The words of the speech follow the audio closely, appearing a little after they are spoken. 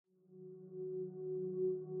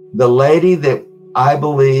the lady that I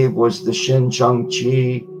believe was the Shin Chung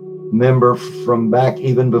Chi member from back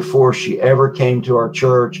even before she ever came to our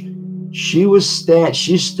church, she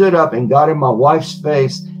stood up and got in my wife's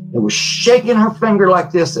face and was shaking her finger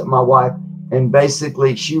like this at my wife. And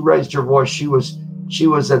basically she raised her voice. She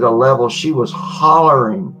was at a level, she was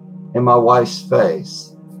hollering in my wife's face.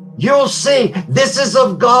 You'll see, this is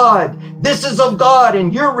of God. This is of God,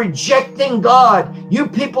 and you're rejecting God. You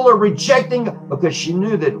people are rejecting, because she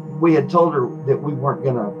knew that we had told her that we weren't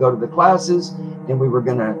going to go to the classes, and we were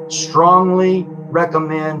going to strongly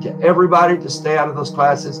recommend to everybody to stay out of those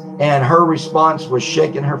classes. And her response was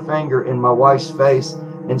shaking her finger in my wife's face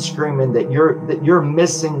and screaming that you're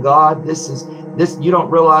missing God. This you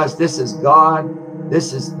don't realize this is God.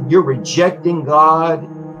 You're rejecting God.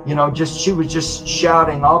 She was just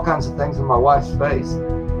shouting all kinds of things in my wife's face.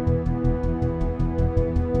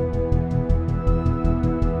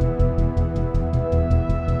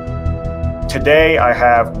 Today I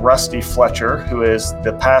have Rusty Fletcher, who is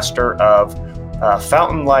the pastor of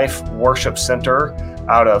Fountain Life Worship Center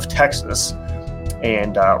out of Texas.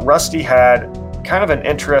 And Rusty had kind of an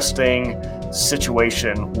interesting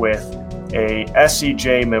situation with a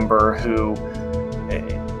SCJ member who,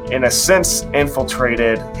 in a sense,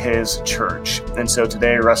 infiltrated his church. And so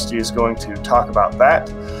today Rusty is going to talk about that.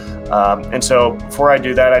 And so before I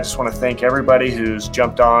do that, I just want to thank everybody who's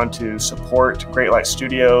jumped on to support Great Light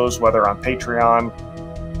Studios, whether on Patreon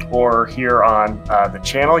or here on the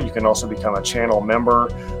channel. You can also become a channel member.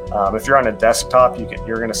 If you're on a desktop,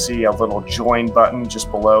 you're going to see a little join button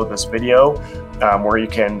just below this video where you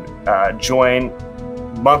can join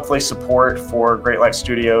monthly support for Great Light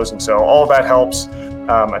Studios. And so all of that helps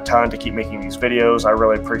a ton to keep making these videos. I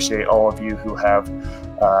really appreciate all of you who have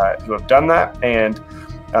done that. And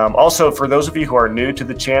also, for those of you who are new to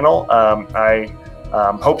the channel, I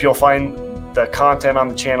hope you'll find the content on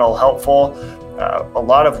the channel helpful. A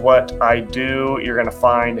lot of what I do, you're going to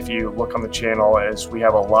find if you look on the channel, is we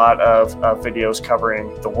have a lot of videos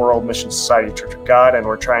covering the World Mission Society Church of God, and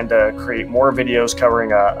we're trying to create more videos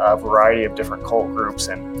covering a variety of different cult groups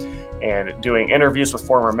and doing interviews with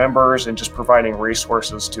former members and just providing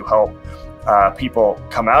resources to help people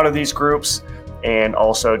come out of these groups, and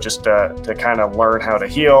also just to kind of learn how to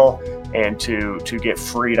heal and to get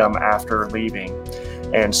freedom after leaving.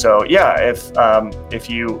 And so, yeah, if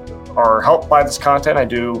you are helped by this content, I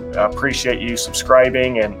do appreciate you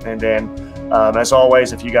subscribing. And then, as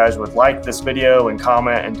always, if you guys would like this video and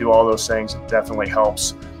comment and do all those things, it definitely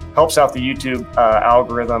helps out the YouTube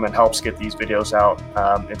algorithm and helps get these videos out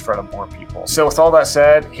in front of more people. So with all that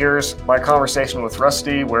said, here's my conversation with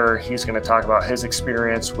Rusty, where he's going to talk about his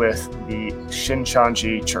experience with the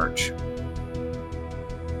Shincheonji Church.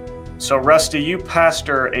 So Rusty, you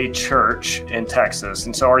pastor a church in Texas,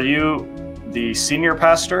 and so are you the senior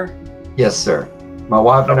pastor? Yes, sir. My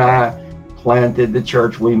wife and I planted the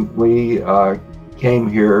church. We came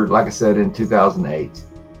here, like I said, in 2008.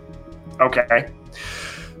 Okay.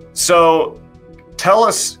 So tell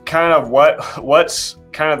us kind of what's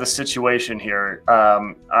kind of the situation here.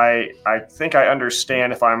 I think I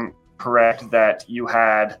understand, if I'm correct, that you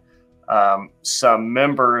had some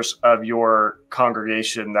members of your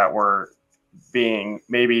congregation that were being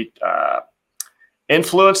maybe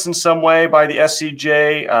influenced in some way by the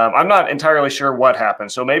SCJ. I'm not entirely sure what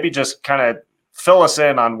happened. So maybe just kind of fill us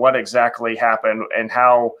in on what exactly happened and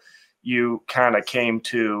how you kind of came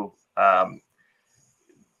to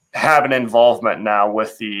have an involvement now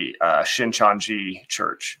with the Shincheonji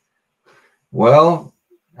Church. Well,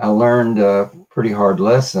 I learned a pretty hard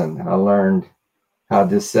lesson. I learned how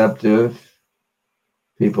deceptive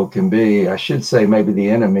people can be. I should say maybe the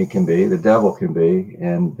enemy can be, the devil can be.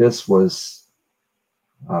 And this was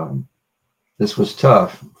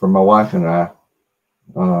tough for my wife and I.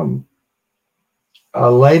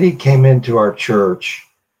 A lady came into our church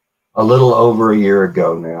a little over a year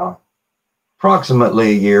ago now,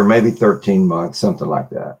 approximately a year, maybe 13 months, something like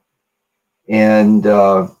that. And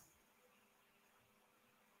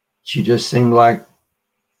she just seemed like,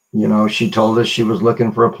 she told us she was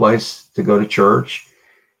looking for a place to go to church.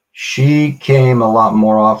 She came a lot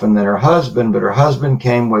more often than her husband, but her husband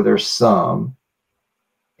came with her some.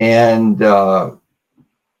 And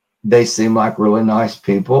they seemed like really nice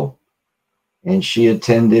people. And she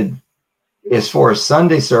attended, as far as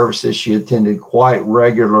Sunday services, she attended quite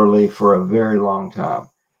regularly for a very long time.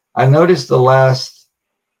 I noticed the last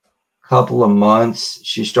couple of months,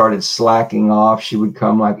 she started slacking off. She would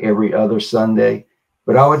come like every other Sunday.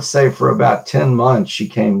 But I would say for about 10 months, she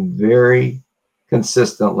came very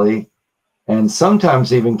consistently, and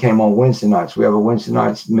sometimes even came on Wednesday nights. We have a Wednesday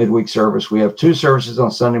nights midweek service. We have 2 services on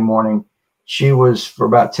Sunday morning. she was, for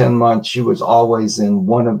about 10 months, she was always in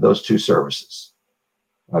one of those two services.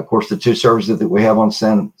 Of course, the two services that we have on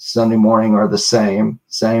Sunday morning are the same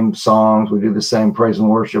songs. We do the same praise and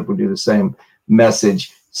worship. We do the same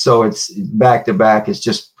message. So it's back to back. It's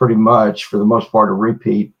just pretty much, for the most part, a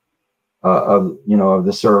repeat of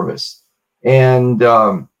the service. And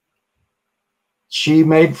she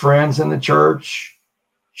made friends in the church.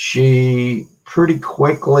 She pretty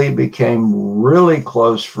quickly became really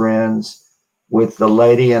close friends with the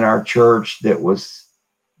lady in our church that was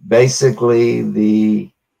basically the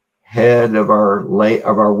head of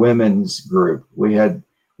our women's group.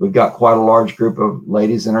 We've got quite a large group of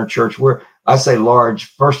ladies in our church. I say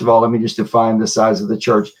large. First of all, let me just define the size of the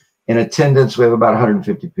church. In attendance, we have about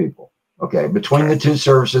 150 people. Okay, between the two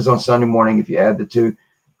services on Sunday morning, if you add the two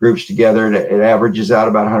groups together, it averages out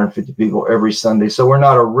about 150 people every Sunday. So we're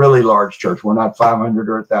not a really large church. We're not 500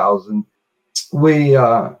 or 1,000.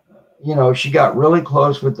 She got really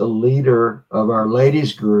close with the leader of our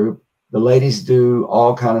ladies group. The ladies do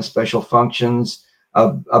all kind of special functions.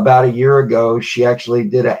 About a year ago, she actually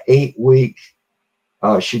did an 8-week,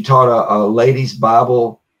 she taught a ladies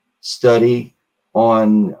Bible study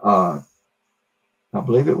on, I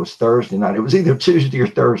believe it was Thursday night. It was either Tuesday or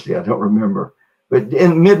Thursday. I don't remember. But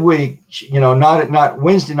in midweek, not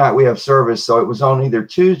Wednesday night, we have service. So it was on either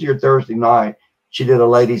Tuesday or Thursday night. She did a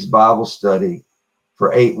ladies Bible study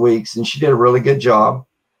for 8 weeks, and she did a really good job.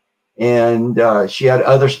 And she had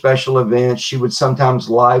other special events. She would sometimes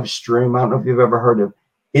live stream. I don't know if you've ever heard of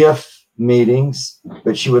IF meetings,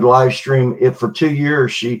 but she would live stream it. For 2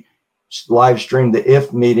 years, she live streamed the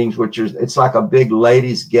IF meetings, it's like a big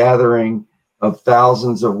ladies gathering of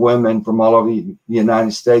thousands of women from all over the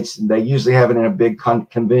United States. And they usually have it in a big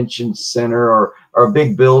convention center or a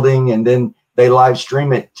big building. And then they live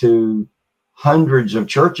stream it to hundreds of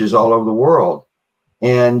churches all over the world.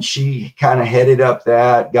 And she kind of headed up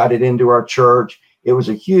that, got it into our church. It was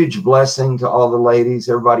a huge blessing to all the ladies.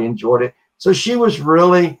 Everybody enjoyed it. So she was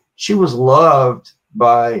loved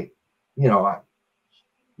by,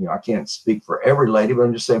 I can't speak for every lady, but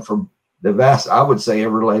I'm just saying for the vast, I would say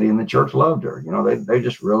every lady in the church loved her. They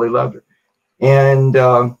just really loved her. And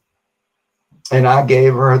I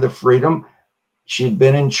gave her the freedom. She'd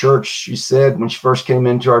been in church. She said when she first came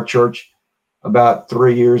into our church about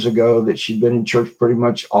 3 years ago that she'd been in church pretty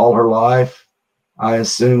much all her life. I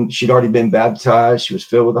assumed she'd already been baptized. She was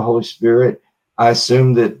filled with the Holy Spirit. I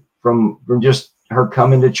assumed that from just her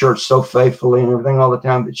coming to church so faithfully and everything all the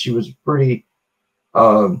time that she was pretty,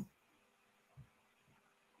 now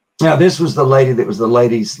this was the lady that was the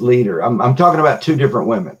ladies leader. I'm talking about two different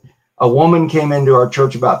women. A woman came into our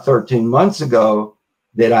church about 13 months ago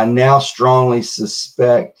that I now strongly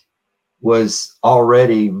suspect was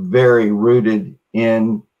already very rooted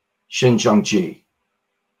in Shin-Chung Chi.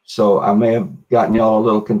 So I may have gotten y'all a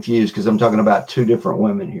little confused because I'm talking about two different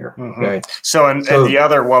women here. Mm-hmm. Okay. So the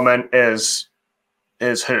other woman is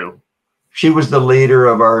who? She was the leader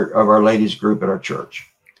of our ladies group at our church.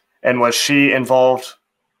 And was she involved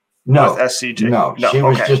with SCG? No, she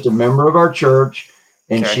was just a member of our church,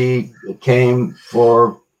 and she came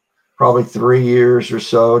for probably 3 years or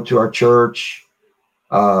so to our church.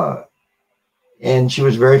 And she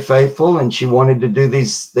was very faithful, and she wanted to do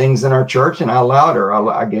these things in our church, and I allowed her.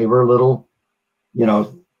 I gave her a little,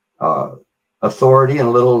 authority and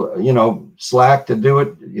a little, slack to do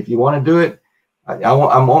it. If you want to do it, I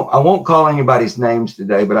won't call anybody's names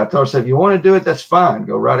today, but I told her, if you want to do it, that's fine.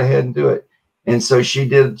 Go right ahead and do it. And so she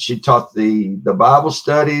did. She taught the Bible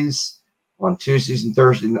studies on Tuesdays and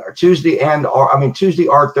Thursdays, Tuesday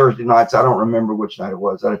or Thursday nights. I don't remember which night it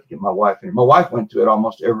was. I have to get my wife in. My wife went to it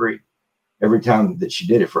almost every time that she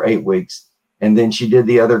did it for 8 weeks. And then she did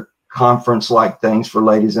the other conference-like things for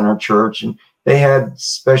ladies in our church. And they had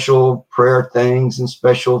special prayer things and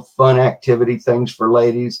special fun activity things for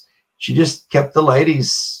ladies. She just kept the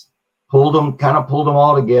ladies, pulled them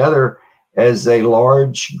all together as a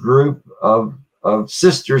large group of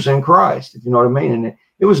sisters in Christ, if you know what I mean. And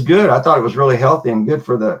it was good. I thought it was really healthy and good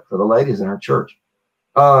for the ladies in our church.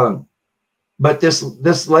 But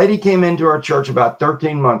this lady came into our church about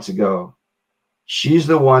 13 months ago. She's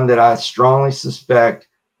the one that I strongly suspect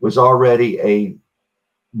was already a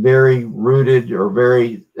very rooted or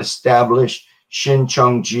very established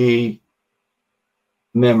Shin-Chung Chi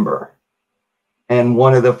member. And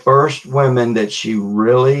one of the first women that she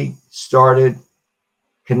really started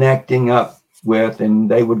connecting up with,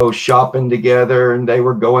 and they would go shopping together and they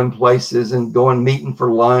were going places and going meeting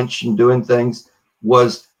for lunch and doing things,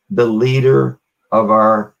 was the leader of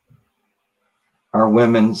our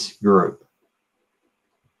women's group.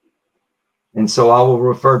 And so I will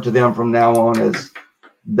refer to them from now on as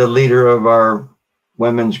the leader of our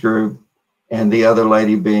women's group, and the other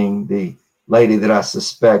lady being the lady that I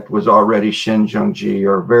suspect was already Shincheonji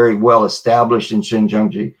or very well established in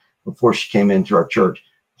Shincheonji before she came into our church.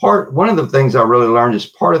 One of the things I really learned is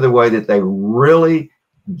part of the way that they really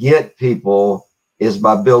get people is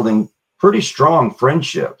by building pretty strong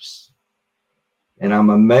friendships. And I'm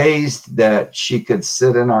amazed that she could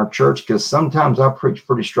sit in our church, because sometimes I preach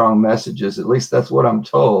pretty strong messages, at least that's what I'm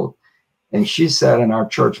told. And she sat in our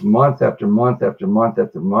church month after month after month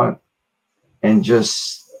after month and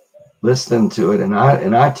just listened to it. And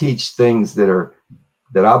I teach things that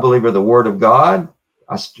I believe are the Word of God.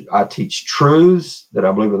 I teach truths that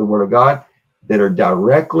I believe are the Word of God that are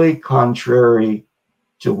directly contrary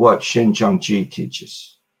to what Shincheonji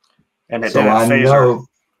teaches. And it so I know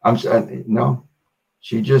no,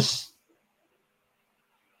 she just,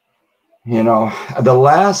 the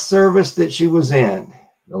last service that she was in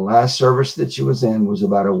was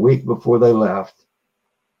about a week before they left.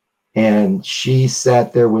 And she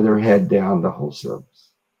sat there with her head down the whole service.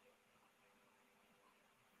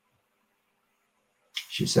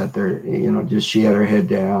 She sat there, she had her head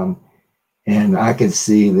down, and I could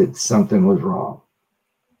see that something was wrong.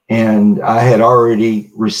 And I had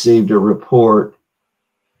already received a report.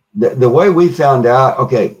 The way we found out,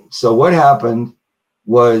 okay, so what happened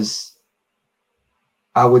was,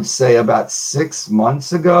 I would say about 6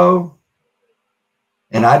 months ago,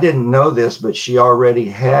 and I didn't know this, but she already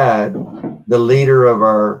had the leader of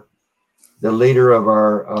our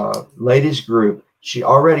ladies group. She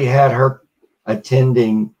already had her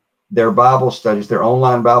attending their Bible studies, their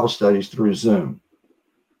online Bible studies through Zoom.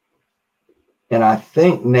 And I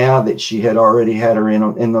think now that she had already had her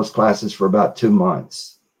in those classes for about 2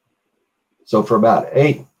 months. So for about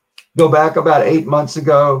 8 months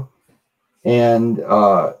ago, and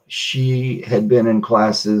she had been in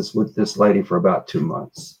classes with this lady for about 2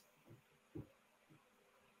 months.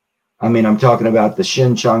 I mean, I'm talking about the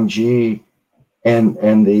Shincheonji and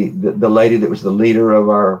the lady that was the leader of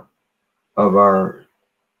our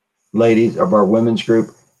women's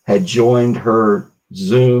group had joined her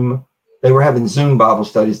Zoom. They were having Zoom Bible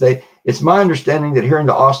studies. It's my understanding that here in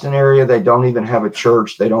the Austin area, they don't even have a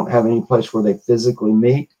church. They don't have any place where they physically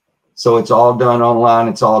meet. So it's all done online.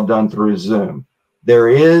 It's all done through Zoom. There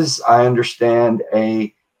is, I understand,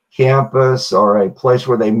 a campus or a place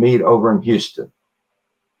where they meet over in Houston.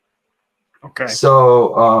 Okay.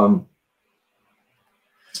 So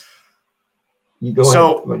you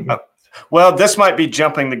go ahead. Well, this might be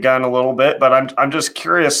jumping the gun a little bit, but I'm just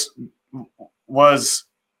curious, was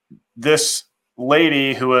this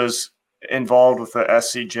lady who was involved with the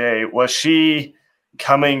SCJ, was she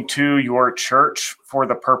coming to your church for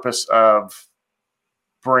the purpose of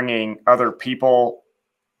bringing other people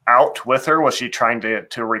out with her? Was she trying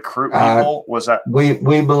to recruit people? Was that? We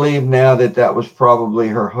believe now that was probably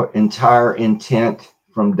her entire intent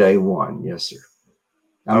from day one. Yes, sir.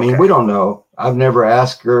 I mean, we don't know. I've never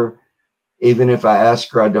asked her. Even if I ask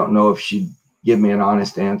her, I don't know if she'd give me an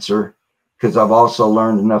honest answer, because I've also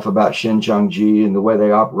learned enough about Shincheonji and the way they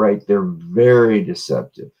operate. They're very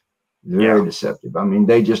deceptive. Very deceptive. I mean,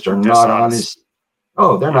 they just are not honest.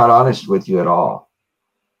 Oh, they're not honest with you at all.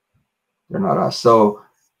 They're not honest. So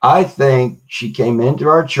I think she came into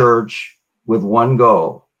our church with one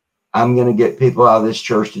goal. I'm going to get people out of this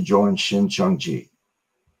church to join Shincheonji.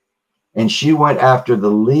 And she went after the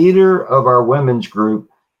leader of our women's group,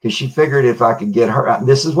 because she figured if I could get her,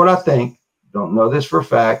 this is what I think, don't know this for a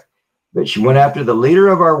fact, but she went after the leader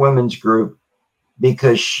of our women's group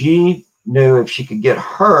because she knew if she could get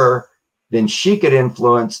her, then she could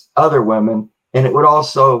influence other women. And it would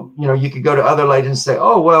also, you could go to other ladies and say,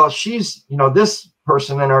 oh, well, she's, this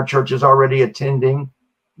person in our church is already attending,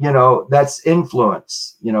 that's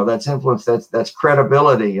influence, that's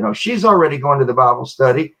credibility. She's already going to the Bible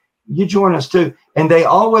study. You join us too. And they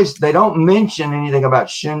don't mention anything about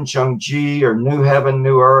Shincheonji or New Heaven,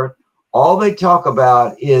 New Earth. All they talk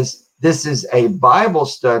about is this is a Bible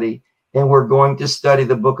study and we're going to study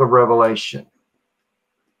the book of Revelation.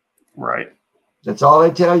 Right. That's all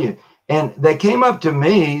they tell you. And they came up to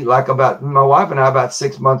me, my wife and I, about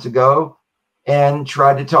 6 months ago, and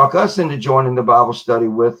tried to talk us into joining the Bible study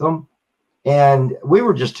with them. And we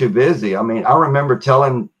were just too busy. I mean, I remember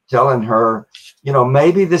telling her,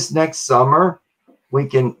 maybe this next summer we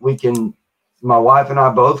can, my wife and I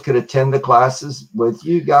both could attend the classes with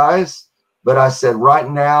you guys. But I said, right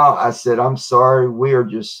now, I'm sorry. We're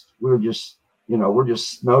just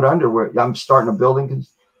snowed under. I'm starting a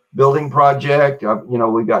building project.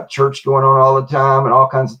 We've got church going on all the time and all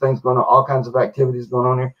kinds of things going on, all kinds of activities going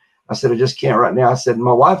on here. I said, I just can't right now. I said,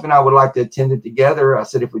 my wife and I would like to attend it together. I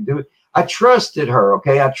said, if we do, I trusted her.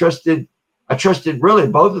 Okay. I trusted really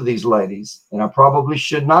both of these ladies, and I probably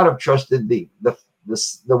should not have trusted the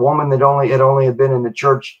woman that only had been in the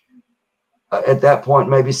church at that point,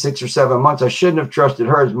 maybe 6 or 7 months. I shouldn't have trusted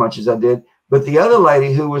her as much as I did. But the other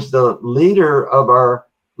lady, who was the leader of our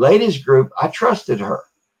ladies group, I trusted her.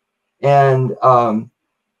 And, that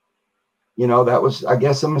was, I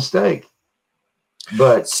guess, a mistake.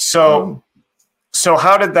 But so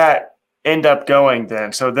how did that end up going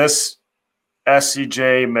then? So this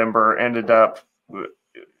SCJ member ended up.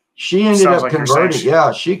 She ended up converting.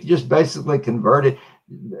 Yeah, she just basically converted.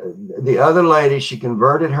 The other lady, she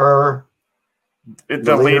converted her.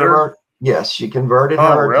 The leader? Yes, she converted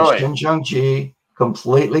her really? to Shin Chi,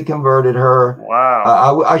 completely converted her.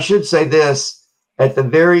 Wow. I should say this, at the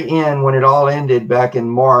very end, when it all ended back in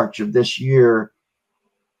March of this year,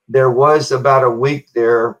 there was about a week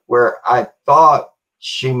there where I thought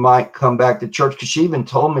she might come back to church, because she even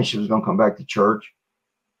told me she was going to come back to church.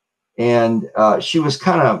 And she was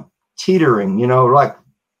kind of teetering, like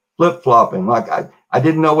flip-flopping. Like I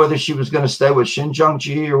didn't know whether she was going to stay with Shin Chung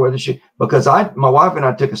Chi or whether because my wife and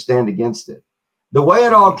I took a stand against it. The way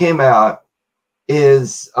it all came out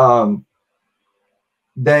is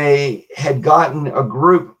they had gotten a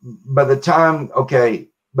group by the time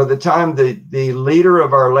the leader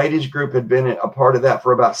of our ladies group had been a part of that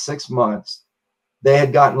for about 6 months. They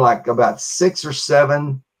had gotten like about 6 or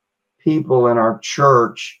 7 people in our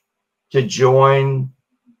church to join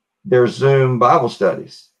their Zoom Bible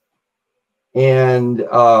studies. And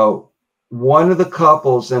one of the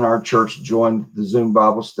couples in our church joined the Zoom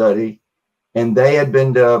Bible study, and they had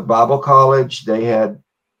been to Bible college. They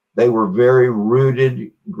were very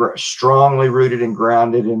rooted, strongly rooted and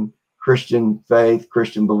grounded in Christian faith,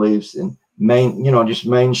 Christian beliefs, and just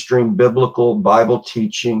mainstream biblical Bible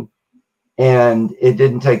teaching. And it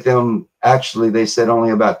didn't take them, actually, they said only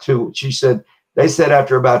about 2. They said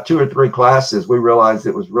after about 2 or 3 classes, we realized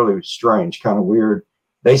it was really strange, kind of weird.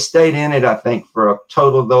 They stayed in it, I think, for a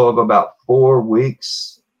total, though, of about 4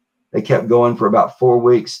 weeks. They kept going for about 4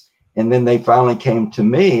 weeks. And then they finally came to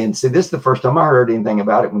me and said, this is the first time I heard anything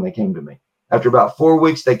about it when they came to me. After about 4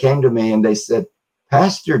 weeks, they came to me and they said,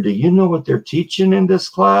 Pastor, do you know what they're teaching in this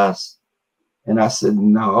class? And I said,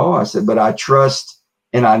 no. I said, but I trust.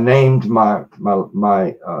 And I named my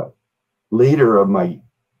leader of my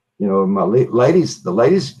ladies, the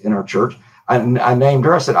ladies in our church. I named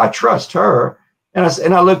her. I said, I trust her.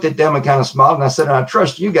 And I looked at them and kind of smiled. And I said, I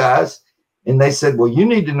trust you guys. And they said, well, you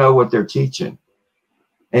need to know what they're teaching.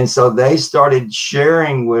 And so they started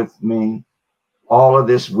sharing with me all of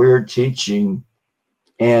this weird teaching.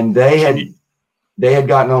 And they had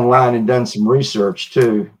gotten online and done some research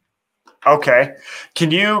too. Okay.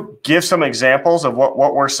 Can you give some examples of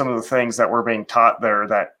what were some of the things that were being taught there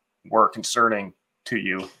that were concerning to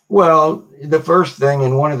you? Well, the first thing,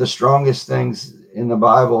 and one of the strongest things in the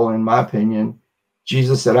Bible, in my opinion,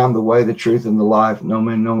 Jesus said, I'm the way, the truth, and the life. No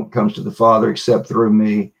man comes to the Father except through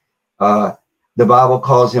me. The Bible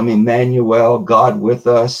calls him Emmanuel, God with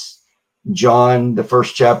us. John, the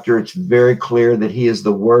first chapter, it's very clear that he is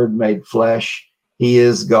the Word made flesh. He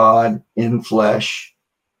is God in flesh,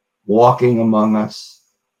 walking among us.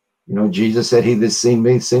 Jesus said, he that's seen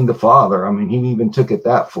me, seen the Father. I mean, he even took it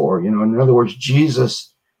that far. In other words,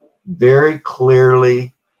 Jesus very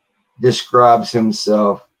clearly describes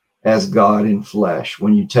himself as God in flesh.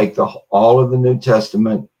 When you take all of the New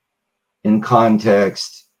Testament in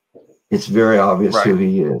context, it's very obvious who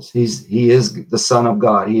he is. He is the Son of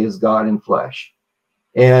God. He is God in flesh.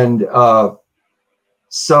 And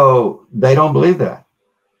so they don't believe that.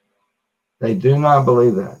 They do not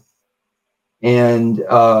believe that. And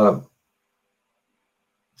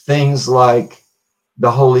things like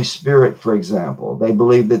the Holy Spirit, for example, they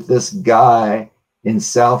believe that this guy in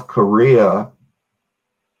South Korea,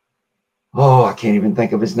 I can't even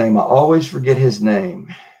think of his name. I always forget his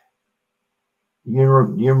name. You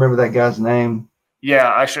remember that guy's name?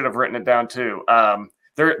 Yeah, I should have written it down too.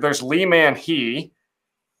 There's Lee Man He.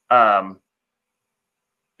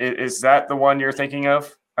 Is that the one you're thinking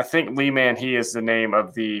of? I think Lee Man He is the name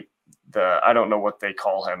of the I don't know what they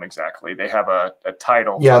call him exactly. They have a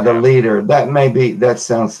title. Yeah, the leader. That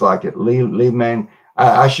sounds like it. Lee Man.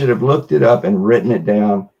 I should have looked it up and written it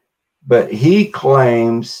down. But he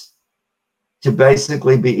claims to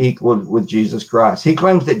basically be equal with Jesus Christ. He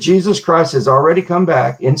claims that Jesus Christ has already come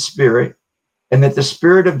back in spirit, and that the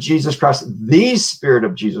Spirit of Jesus Christ, the Spirit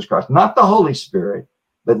of Jesus Christ, not the Holy Spirit,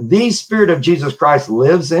 but the Spirit of Jesus Christ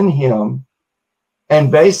lives in him,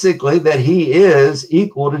 and basically that he is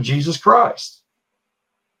equal to Jesus Christ.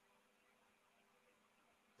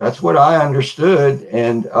 That's what I understood,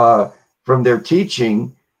 and from their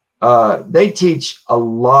teaching. They teach a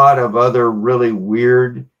lot of other really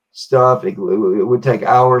weird stuff. It would take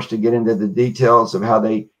hours to get into the details of how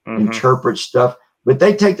they interpret stuff, but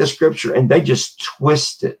they take the scripture and they just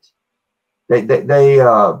twist it. They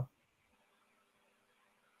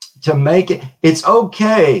to make it. It's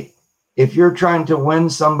okay if you're trying to win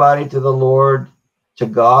somebody to the Lord, to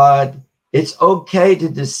God. It's okay to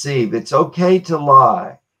deceive. It's okay to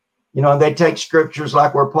lie. You know, they take scriptures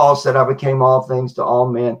like where Paul said, I became all things to all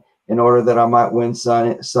men in order that I might win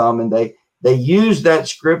some. And they use that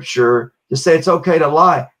scripture to say it's okay to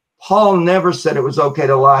lie. Paul never said it was okay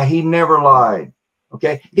to lie. He never lied.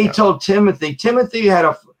 Okay. He told Timothy had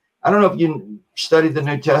I don't know if you studied the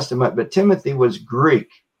New Testament, but Timothy was Greek.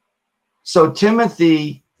 So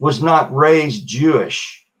Timothy was not raised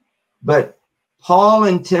Jewish, but Paul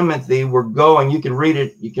and Timothy were going. You can read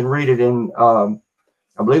it. You can read it in, I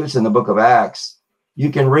believe it's in the book of Acts.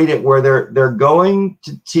 You can read it where they're going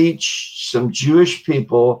to teach some Jewish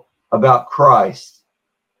people about Christ.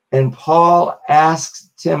 And Paul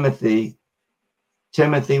asks Timothy,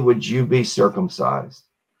 would you be circumcised?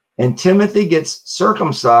 And Timothy gets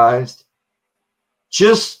circumcised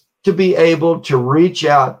just to be able to reach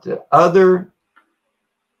out to other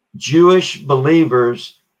Jewish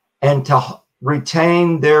believers and to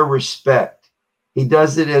retain their respect. He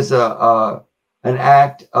does it as an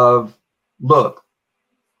act of, look,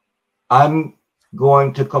 I'm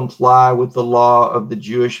going to comply with the law of the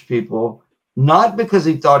Jewish people, not because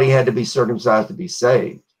he thought he had to be circumcised to be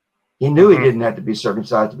saved. He knew he didn't have to be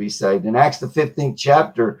circumcised to be saved. In Acts the 15th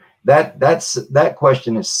chapter, that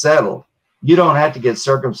question is settled. You don't have to get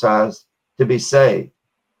circumcised to be saved.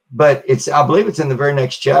 But I believe it's in the very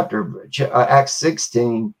next chapter, Acts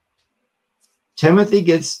 16. Timothy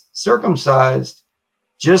gets circumcised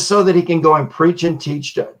just so that he can go and preach and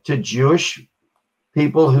teach to Jewish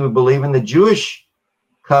people who believe in the Jewish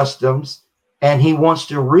customs, and he wants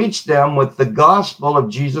to reach them with the gospel of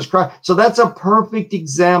Jesus Christ. So that's a perfect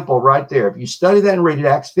example right there. If you study that and read it,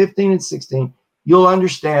 Acts 15 and 16, you'll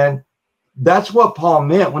understand that's what Paul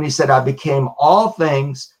meant when he said, I became all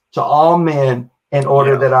things to all men in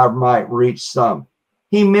order that I might reach some.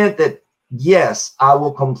 He meant that, yes, I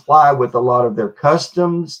will comply with a lot of their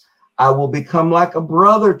customs. I will become like a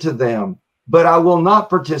brother to them, but I will not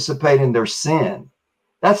participate in their sin.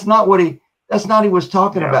 That's not what he was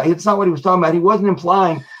talking about. It's not what he was talking about. He wasn't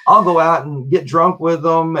implying I'll go out and get drunk with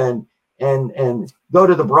them and go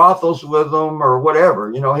to the brothels with them or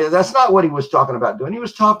whatever. You know, that's not what he was talking about doing. He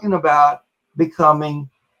was talking about becoming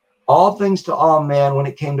all things to all men when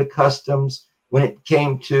it came to customs, when it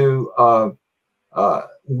came to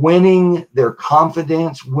winning their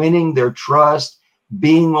confidence, winning their trust,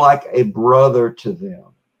 being like a brother to them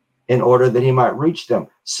in order that he might reach them.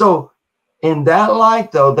 So in that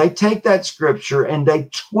light, though, they take that scripture and they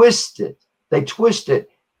twist it.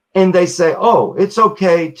 And they say, oh, it's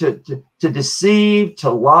okay to deceive, to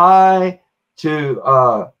lie,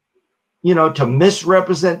 to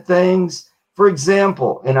misrepresent things. For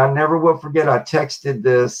example, and I never will forget, I texted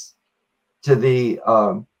this to the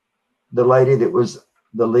lady that was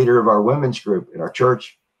the leader of our women's group in our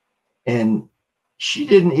church, and she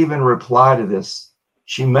didn't even reply to this.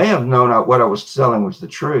 She may have known what I was telling was the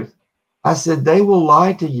truth. I said, they will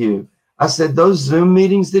lie to you. I said, those Zoom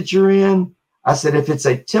meetings that you're in, I said, if it's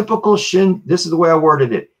a typical this is the way I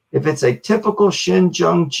worded it. If it's a typical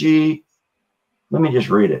Shincheonji, let me just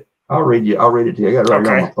read it. I'll read it to you. I got it right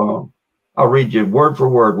on my phone. I'll read you word for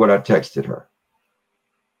word what I texted her.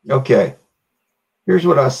 Okay. Here's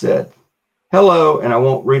what I said. Hello, and I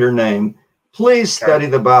won't read her name. Please study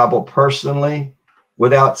the Bible personally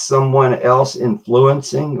without someone else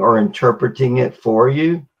influencing or interpreting it for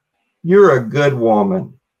you. You're a good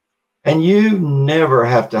woman, and you never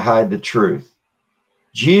have to hide the truth.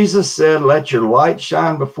 Jesus said, let your light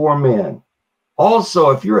shine before men. Also,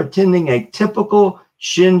 if you're attending a typical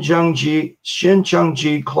Shincheonji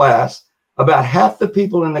class, about half the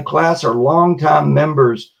people in the class are longtime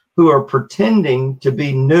members who are pretending to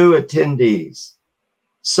be new attendees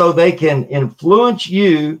so they can influence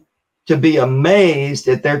you to be amazed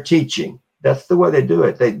at their teaching. That's the way they do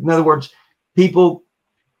it. In other words, people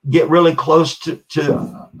get really close to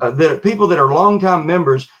the people that are longtime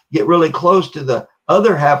members get really close to the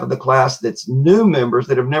other half of the class that's new members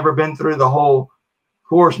that have never been through the whole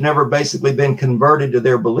course, never basically been converted to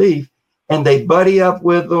their belief, and they buddy up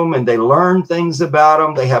with them and they learn things about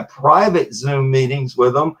them. They have private Zoom meetings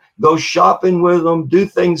with them, go shopping with them, do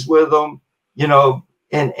things with them,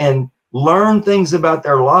 and learn things about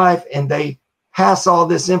their life, and they pass all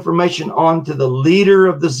this information on to the leader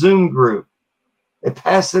of the Zoom group. They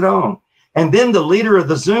pass it on. And then the leader of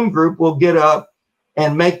the Zoom group will get up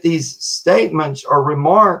and make these statements or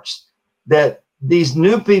remarks that these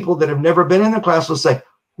new people that have never been in the class will say,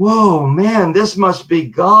 whoa, man, this must be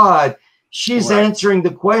God. She's answering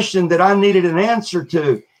the question that I needed an answer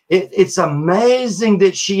to. It's amazing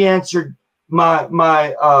that she answered my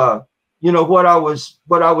what I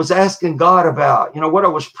was asking God about, what I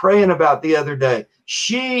was praying about the other day.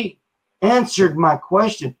 She answered my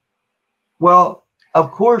question. Well,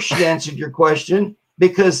 of course she answered your question,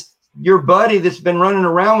 because your buddy that's been running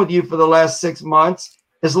around with you for the last 6 months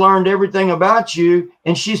has learned everything about you,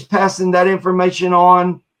 and she's passing that information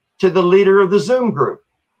on to the leader of the Zoom group.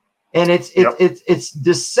 And it's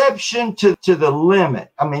deception to the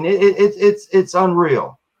limit. I mean, it's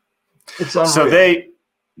unreal. It's unreal. So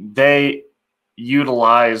they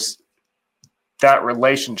utilize that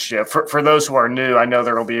relationship. For those who are new, I know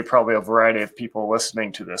there will be probably a variety of people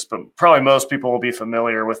listening to this, but probably most people will be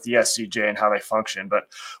familiar with the SCJ and how they function. But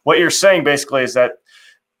what you're saying basically is that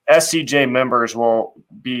SCJ members will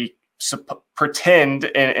pretend,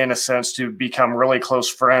 in a sense, to become really close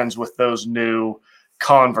friends with those new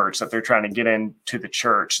converts that they're trying to get into the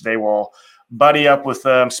church. They will buddy up with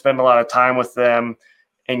them, spend a lot of time with them,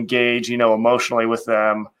 engage, emotionally with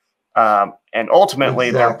them. And ultimately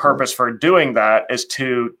their purpose for doing that is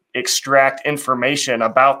to extract information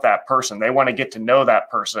about that person. They want to get to know that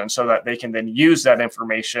person so that they can then use that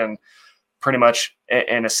information pretty much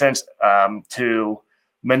in a sense to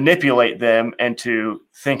manipulate them into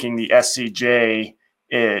thinking the SCJ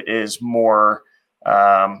is more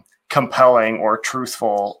compelling or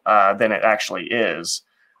truthful than it actually is.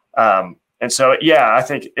 And so, I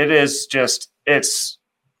think it is just, it's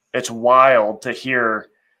wild to hear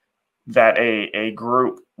that a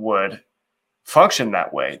group would function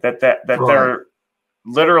that way, that they're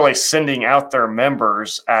literally sending out their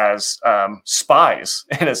members as spies,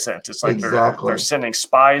 in a sense. It's like they're sending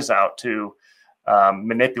spies out to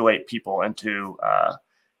manipulate people into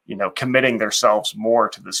committing themselves more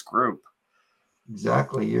to this group.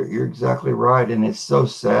 Exactly. You're exactly right. And it's so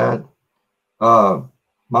sad. My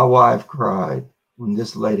wife cried when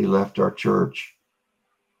this lady left our church.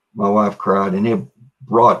 My wife cried, and it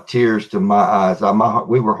brought tears to my eyes.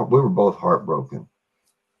 We were both heartbroken,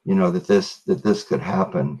 that this could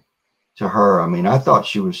happen to her. I mean, I thought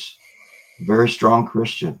she was a very strong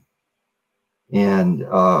Christian, and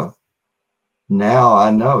now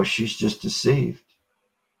I know she's just deceived.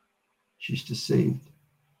 She's deceived.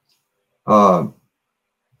 And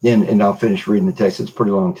I'll finish reading the text. It's a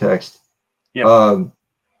pretty long text. Yeah.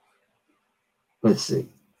 Let's see.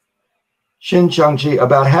 Shin Chang-Chi,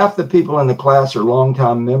 about half the people in the class are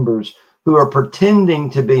longtime members who are pretending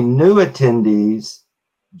to be new attendees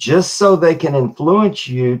just so they can influence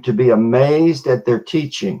you to be amazed at their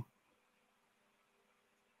teaching.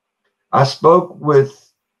 I spoke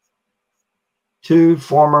with 2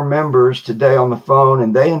 former members today on the phone,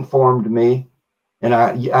 and they informed me, and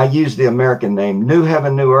I used the American name, New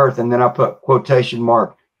Heaven, New Earth, and then I put quotation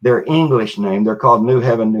mark, their English name. They're called New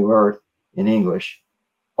Heaven, New Earth in English.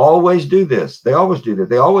 Always do this. They always do that.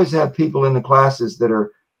 They always have people in the classes that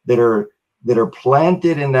are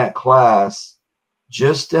planted in that class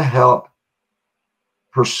just to help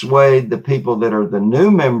persuade the people that are the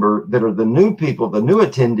new people, the new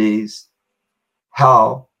attendees,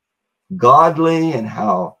 how godly and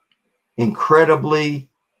how incredibly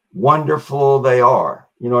wonderful they are.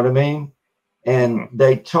 You know what I mean? And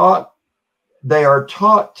they are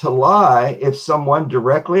taught to lie if someone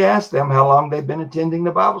directly asks them how long they've been attending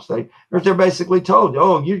the Bible study. Or if they're basically told,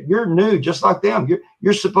 oh, you're new, just like them.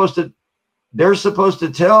 They're supposed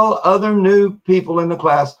to tell other new people in the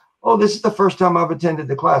class, oh, this is the first time I've attended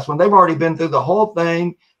the class, when they've already been through the whole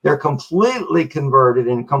thing. They're completely converted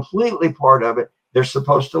and completely part of it. They're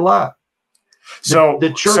supposed to lie. So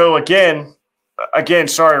again,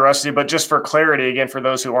 sorry, Rusty, but just for clarity, again, for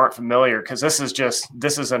those who aren't familiar, because this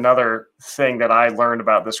is another thing that I learned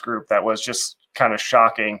about this group that was just kind of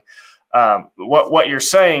shocking. What you're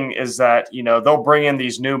saying is that, they'll bring in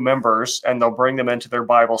these new members and they'll bring them into their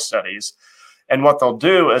Bible studies. And what they'll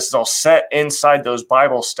do is they'll set inside those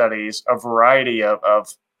Bible studies a variety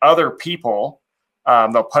of other people.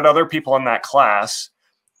 They'll put other people in that class,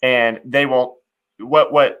 and they will.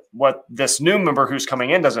 What this new member who's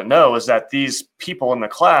coming in doesn't know is that these people in the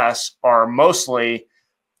class are mostly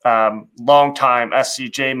longtime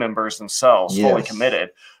SCJ members themselves, fully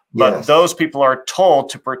committed. But those people are told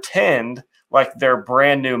to pretend like they're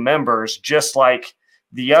brand new members, just like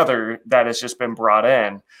the other that has just been brought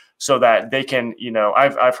in, so that they can,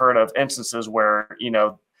 I've heard of instances where,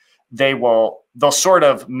 they'll sort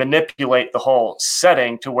of manipulate the whole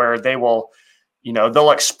setting to where they will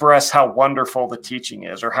they'll express how wonderful the teaching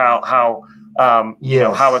is, or how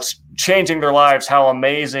how it's changing their lives, how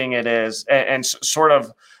amazing it is, and sort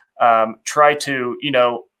of try to,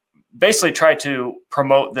 basically try to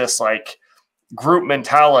promote this like group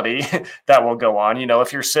mentality that will go on.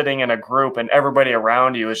 If you're sitting in a group and everybody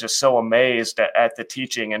around you is just so amazed at the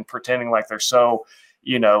teaching and pretending like they're so,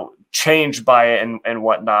 changed by it and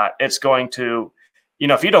whatnot, it's going to,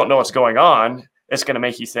 if you don't know what's going on, it's going to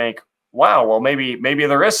make you think, wow, well, maybe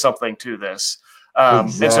there is something to this.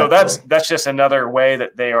 Exactly. And so that's just another way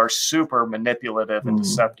that they are super manipulative and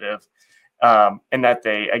deceptive. And that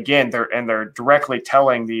they're directly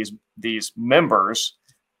telling these members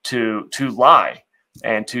to lie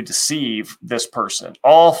and to deceive this person,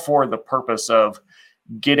 all for the purpose of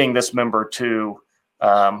getting this member to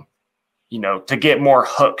get more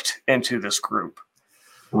hooked into this group.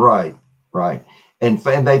 Right.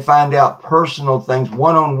 And they find out personal things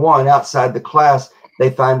one-on-one outside the class. They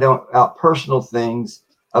find out personal things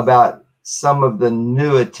about some of the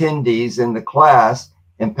new attendees in the class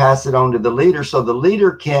and pass it on to the leader. So the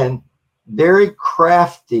leader can very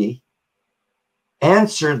crafty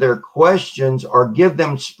answer their questions or give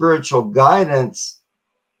them spiritual guidance.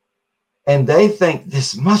 And they think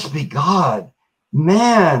this must be God.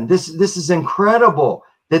 Man, this is incredible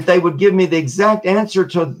that they would give me the exact answer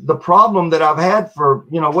to the problem that I've had for,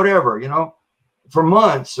 for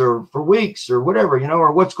months or for weeks or whatever,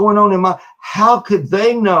 or what's going on how could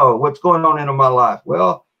they know what's going on in my life?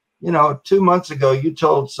 Well, 2 months ago, you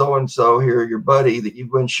told so-and-so here, your buddy that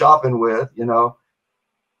you've been shopping with,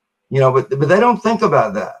 but they don't think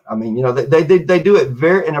about that. I mean, they do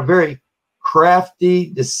it in a very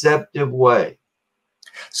crafty, deceptive way.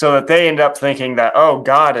 So that they end up thinking that, oh,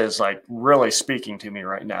 God is like really speaking to me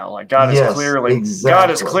right now. Like God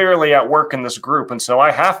is clearly at work in this group. And so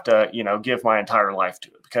I have to, give my entire life to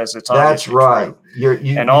it because it's that's right.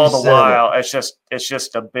 And all the while, it's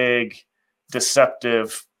just a big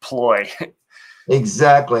deceptive ploy.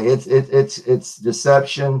 Exactly. It's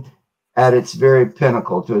deception at its very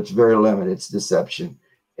pinnacle, to its very limit. It's deception.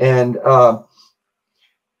 And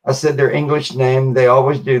I said their English name. They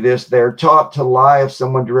always do this. They're taught to lie if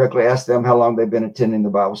someone directly asks them how long they've been attending the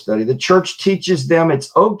Bible study. The church teaches them it's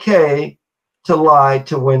okay to lie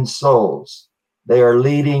to win souls. They are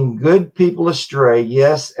leading good people astray.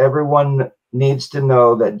 Yes, everyone needs to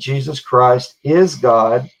know that Jesus Christ is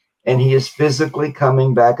God and he is physically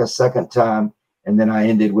coming back a second time. And then I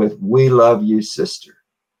ended with, "We love you, sister!" !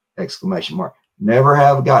 Never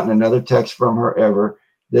have gotten another text from her ever.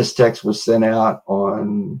 This text was sent out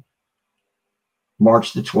on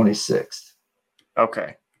March the 26th.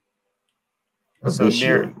 Okay. So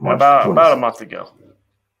about a month ago.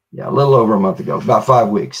 Yeah, a little over a month ago, about 5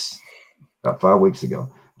 weeks. About 5 weeks ago.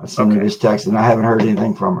 I sent her this text and I haven't heard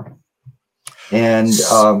anything from her. And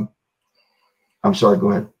I'm sorry,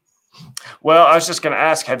 go ahead. Well, I was just going to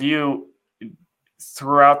ask, have you,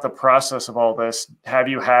 throughout the process of all this, have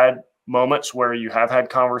you had moments where you have had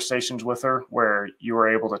conversations with her where you were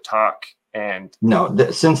able to talk? And no,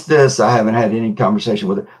 since this, I haven't had any conversation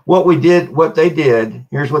with her.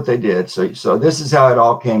 Here's what they did. So this is how it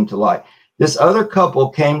all came to light. This other couple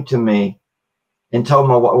came to me and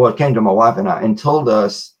came to my wife and I and told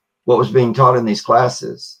us what was being taught in these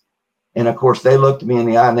classes. And of course, they looked me in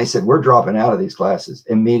the eye and they said, "We're dropping out of these classes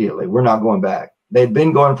immediately. We're not going back." They'd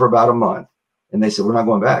been going for about a month and they said, "We're not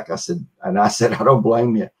going back." I said, "I don't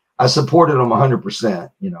blame you." I supported them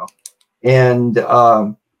 100%, And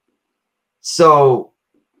so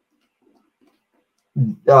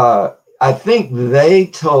I think they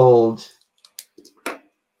told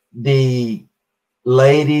the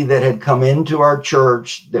lady that had come into our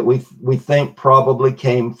church that we think probably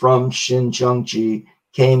came from Shincheonji,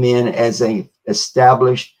 came in as a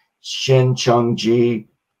established Shincheonji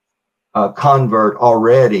convert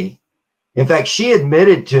already. In fact, she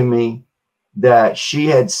admitted to me that she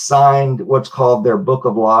had signed what's called their book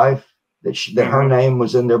of life, that her name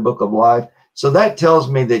was in their book of life. So that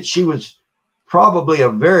tells me that she was probably a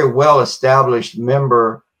very well-established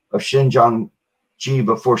member of Shincheonji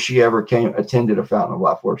before she ever attended a Fountain of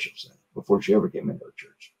Life Worship Center, before she ever came into a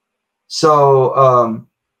church. So,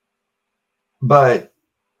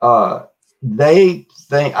 I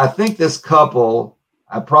think this couple,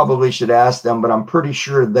 I probably should ask them, but I'm pretty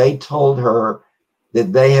sure they told her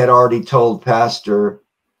that they had already told Pastor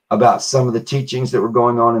about some of the teachings that were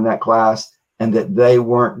going on in that class and that they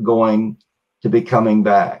weren't going to be coming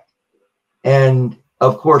back. And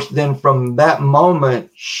of course, then from that moment,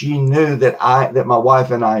 she knew that my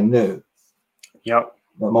wife and I knew. Yep.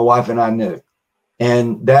 That my wife and I knew.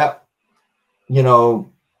 And that,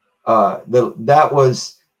 that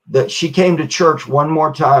was she came to church one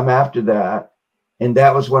more time after that. And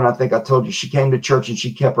that was when I think I told you she came to church and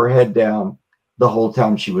she kept her head down the whole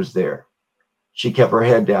time she was there. She kept her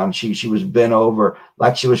head down. She was bent over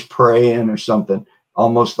like she was praying or something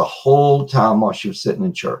almost the whole time while she was sitting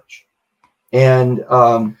in church. And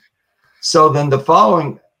so then the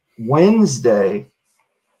following Wednesday,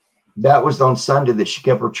 that was on Sunday that she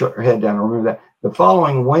kept her head down. I remember that. The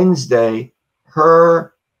following Wednesday,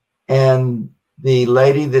 her and the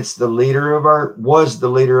lady that's the leader of our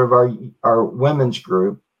women's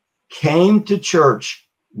group came to church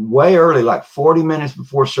way early, like 40 minutes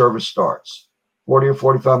before service starts, 40 or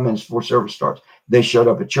 45 minutes before service starts. They showed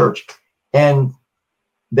up at church and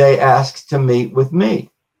they asked to meet with me.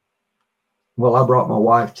 Well, I brought my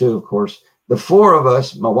wife too, of course. The four of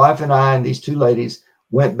us, my wife and I and these two ladies,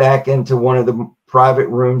 went back into one of the private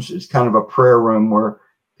rooms. It's kind of a prayer room where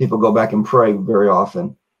people go back and pray very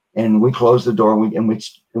often. And we closed the door and we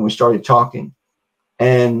started talking.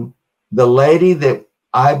 And the lady that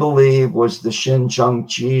I believe was the Shin Chung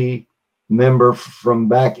Chi member from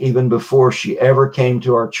back even before she ever came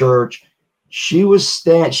to our church, she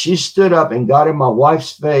stood up and got in my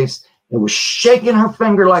wife's face and was shaking her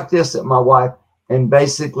finger like this at my wife. And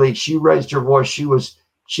basically she raised her voice. She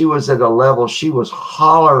was at a level, she was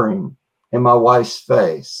hollering in my wife's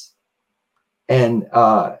face. And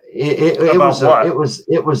it was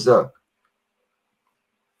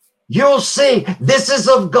you'll see, this is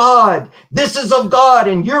of God. This is of God.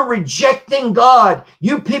 And you're rejecting God.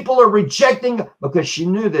 You people are rejecting, because she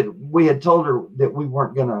knew that we had told her that we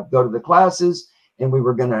weren't going to go to the classes and we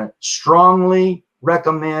were going to strongly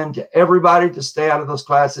recommend to everybody to stay out of those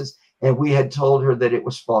classes. And we had told her that it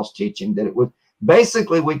was false teaching, that it was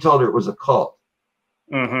basically, we told her it was a cult.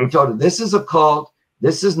 Mm-hmm. We told her this is a cult.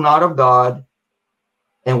 This is not of God.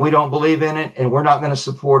 And we don't believe in it, and we're not going to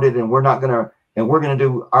support it, and we're going to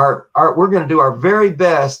do our very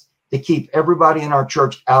best to keep everybody in our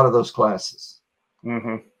church out of those classes.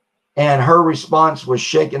 Mm-hmm. And her response was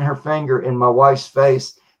shaking her finger in my wife's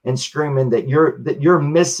face and screaming that you're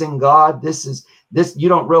missing God. You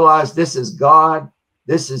don't realize this is God.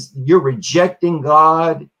 You're rejecting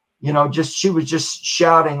God. She was just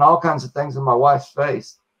shouting all kinds of things in my wife's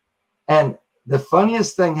face. And the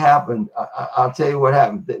funniest thing happened. I'll tell you what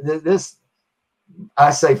happened.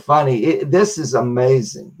 I say funny. This is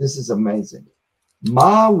amazing. This is amazing.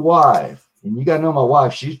 My wife, and you got to know my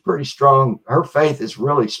wife, she's pretty strong. Her faith is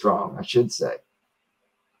really strong, I should say.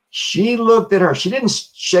 She looked at her. She didn't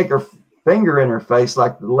shake her finger in her face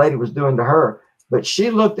like the lady was doing to her, but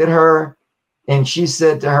she looked at her and she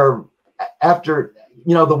said to her, after,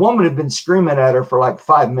 the woman had been screaming at her for like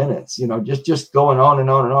 5 minutes, just going on and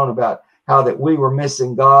on and on about how that we were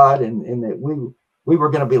missing God and that we were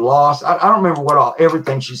going to be lost. I don't remember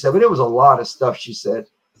everything she said, but it was a lot of stuff she said.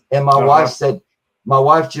 And my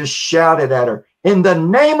wife just shouted at her, in the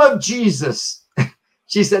name of Jesus.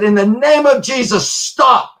 She said, in the name of Jesus,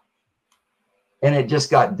 stop. And it just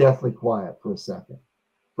got deathly quiet for a second.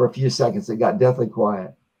 For a few seconds, it got deathly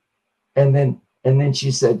quiet. And then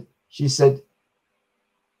she said,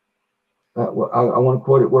 I want to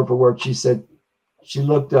quote it word for word. She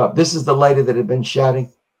looked up. This is the lady that had been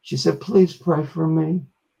shouting. She said, please pray for me.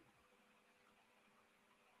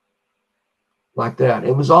 Like that.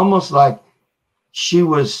 It was almost like she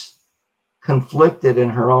was conflicted in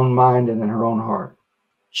her own mind and in her own heart.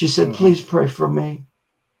 She said, please pray for me.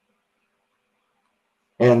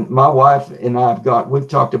 And my wife and we've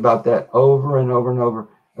talked about that over and over and over,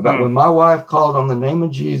 about when my wife called on the name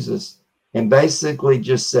of Jesus and basically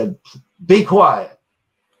just said, be quiet,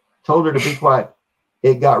 told her to be quiet.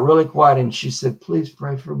 It got really quiet, and she said, please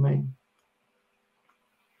pray for me.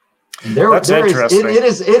 That's interesting. It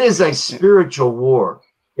is a spiritual war.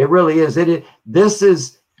 It really is.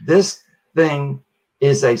 This thing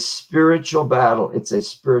is a spiritual battle. It's a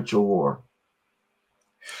spiritual war.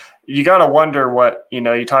 You got to wonder what,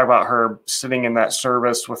 you talk about her sitting in that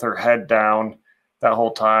service with her head down that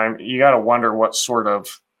whole time. You got to wonder what sort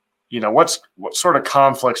of, what sort of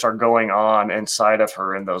conflicts are going on inside of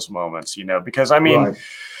her in those moments, because I mean,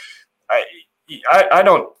 right. I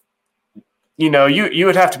don't, you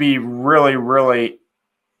would have to be really, really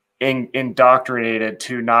indoctrinated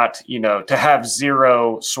to not, to have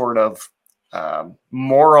zero sort of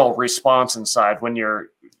moral response inside when you're,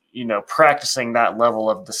 practicing that level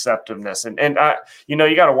of deceptiveness. And I, you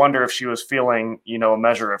got to wonder if she was feeling, a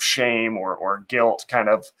measure of shame or guilt, kind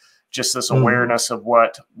of just this awareness of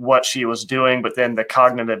what she was doing, but then the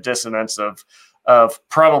cognitive dissonance of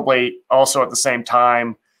probably also at the same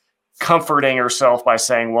time comforting herself by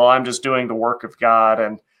saying, well, I'm just doing the work of God.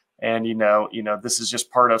 And this is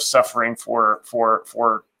just part of suffering for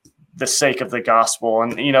the sake of the gospel,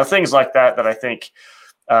 and things like that I think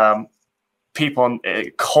people,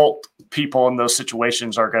 cult people in those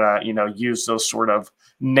situations are gonna use those sort of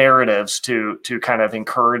narratives to kind of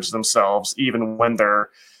encourage themselves, even when they're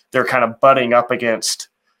kind of butting up against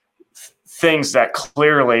things that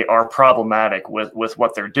clearly are problematic with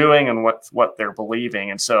what they're doing and what they're believing.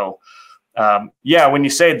 And so when you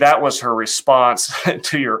say that was her response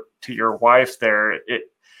to your wife there,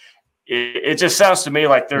 it just sounds to me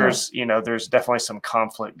like there's definitely some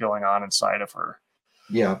conflict going on inside of her.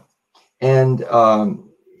 Yeah. And that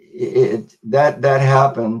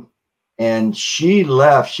happened, and she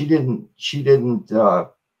left. She didn't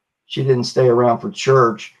stay around for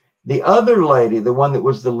church. The other lady, the one that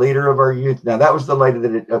was the leader of our youth, now that was the lady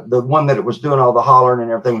the one that was doing all the hollering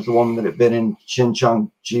and everything, was the woman that had been in Shin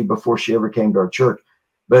Chung Chi before she ever came to our church.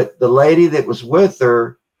 But the lady that was with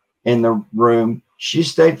her in the room, she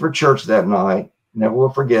stayed for church that night, never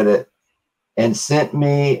will forget it, and sent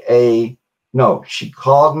me she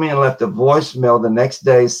called me and left a voicemail the next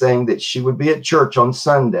day saying that she would be at church on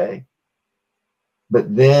Sunday.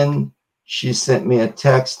 But then she sent me a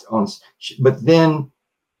text but then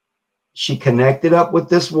she connected up with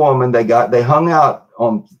this woman. They hung out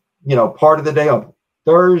on, part of the day on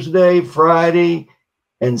Thursday, Friday,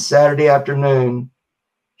 and Saturday afternoon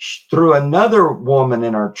through another woman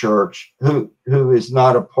in our church who is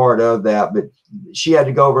not a part of that, but she had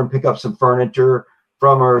to go over and pick up some furniture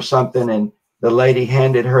from her or something. And the lady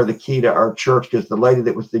handed her the key to our church, because the lady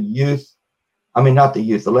that was the lady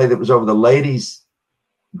that was over the ladies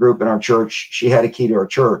group in our church, she had a key to our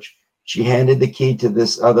church. She handed the key to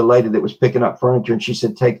this other lady that was picking up furniture, and she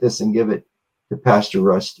said, "Take this and give it to Pastor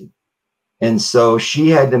Rusty." And so she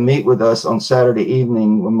had to meet with us on Saturday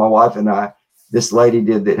evening when my wife and I, this lady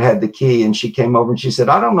that had the key, and she came over and she said,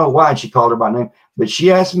 "I don't know why," and she called her by name, "but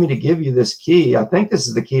she asked me to give you this key. I think this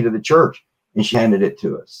is the key to the church." And she handed it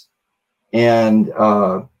to us. And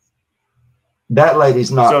that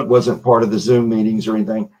lady's wasn't part of the Zoom meetings or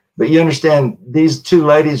anything. But you understand, these two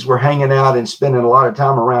ladies were hanging out and spending a lot of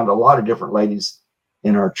time around a lot of different ladies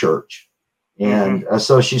in our church. And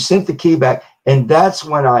so she sent the key back. And that's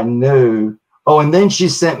when I knew. Oh, and then she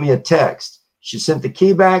sent me a text. She sent the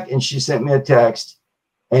key back and she sent me a text.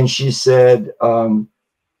 And she said,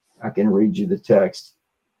 I can read you the text.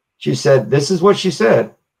 She said, this is what she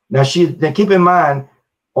said. Now keep in mind,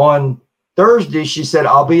 on Thursday, she said,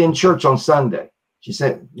 "I'll be in church on Sunday." She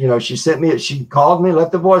said, she called me,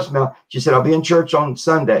 left the voicemail. She said, "I'll be in church on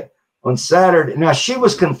Sunday." On Saturday, now she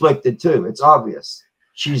was conflicted too. It's obvious.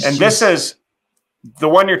 This is the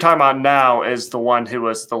one you're talking about now, is the one who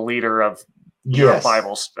was the leader of your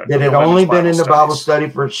Bible study. That had only been in the Bible study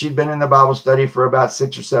she'd been in the Bible study for about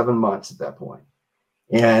 6 or 7 months at that point.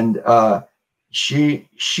 And she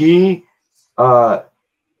on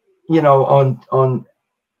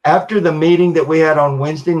after the meeting that we had on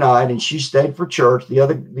Wednesday night, and she stayed for church. The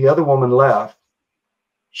other woman left.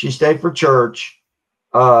 She stayed for church.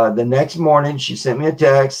 The next morning, she sent me a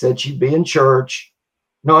text, said she'd be in church.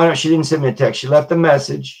 No, she didn't send me a text. She left a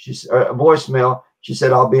message, a voicemail. She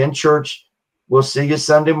said, "I'll be in church. We'll see you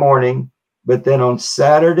Sunday morning." But then on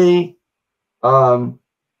Saturday at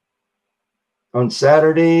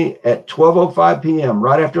 12:05 p.m.,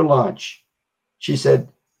 right after lunch, she said,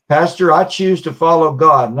 "Pastor, I choose to follow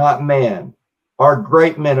God, not man, our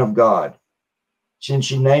great men of God." Since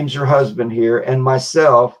she names her husband here, "and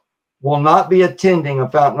myself will not be attending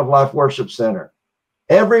a Fountain of Life Worship Center.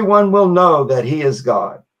 Everyone will know that he is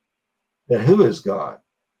God." That who is God?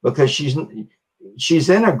 Because she's in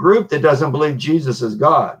a group that doesn't believe Jesus is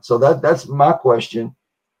God. So that's my question.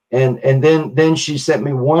 And then she sent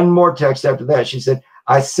me one more text after that. She said,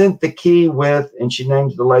 "I sent the key with," and she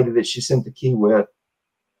names the lady that she sent the key with.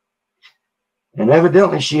 And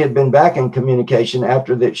evidently she had been back in communication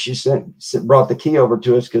after that. She brought the key over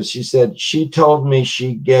to us, because she said, "She told me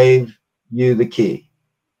she gave you the key."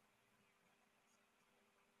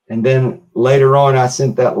 And then later on, I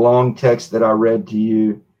sent that long text that I read to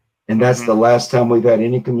you. And that's the last time we've had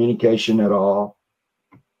any communication at all.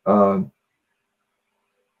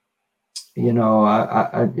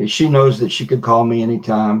 She knows that she could call me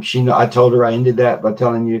anytime. I told her I ended that by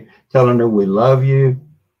telling her we love you.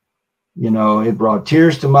 It brought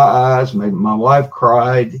tears to my eyes. My wife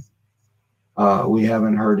cried. We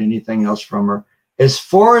haven't heard anything else from her. As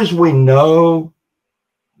far as we know,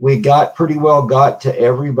 we pretty well got to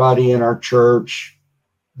everybody in our church.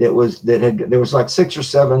 There was like 6 or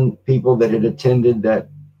 7 people that had attended that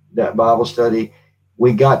Bible study.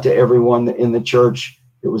 We got to everyone in the church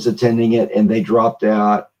that was attending it, and they dropped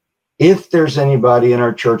out. If there's anybody in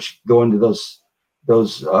our church going to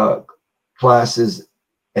those classes,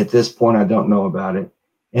 at this point, I don't know about it.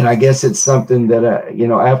 And I guess it's something that,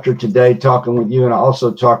 after today talking with you, and I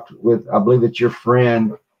also talked with, I believe it's your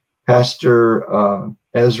friend, Pastor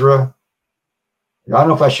Ezra. I don't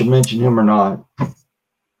know if I should mention him or not.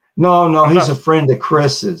 No, he's a friend of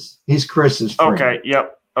Chris's. He's Chris's friend. Okay,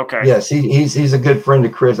 yep. Okay. Yes, he's a good friend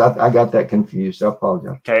of Chris. I got that confused. I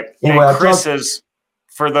apologize. Okay. Anyway, and Chris is,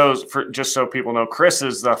 for just so people know, Chris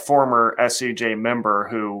is the former SCJ member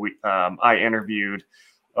who I interviewed,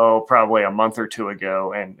 probably a month or two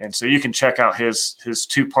ago. And so you can check out his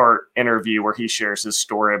 2-part interview where he shares his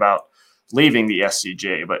story about leaving the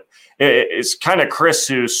SCJ. But it's kind of Chris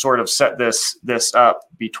who sort of set this up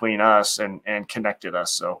between us and connected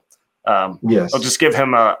us. So yes, I'll just give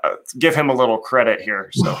him a little credit here.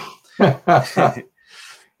 So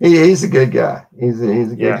he's a good guy. He's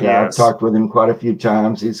a good guy. I've talked with him quite a few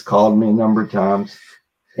times. He's called me a number of times.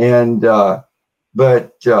 And I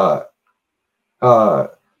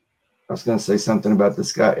was going to say something about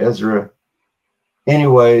this guy Ezra.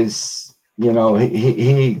 Anyways, him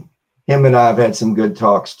and I have had some good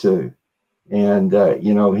talks too. And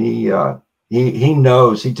he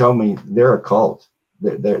knows. He told me they're a cult.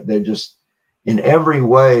 They're just, in every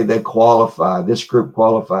way they qualify. This group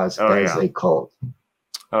qualifies as a cult.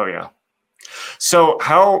 Oh yeah. So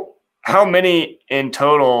how many in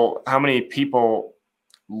total? How many people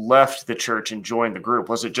left the church and joined the group?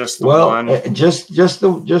 Was it just the one? Just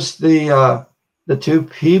the 2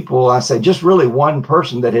 people. I say just really one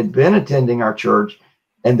person that had been attending our church,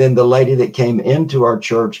 and then the lady that came into our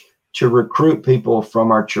church to recruit people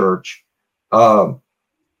from our church.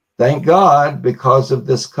 Thank God, because of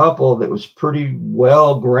this couple that was pretty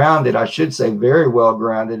well grounded, I should say very well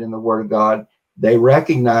grounded in the Word of God, they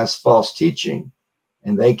recognized false teaching,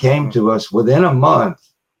 and they came to us within a month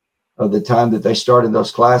of the time that they started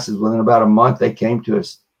those classes. Within about a month, they came to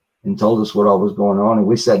us and told us what all was going on, and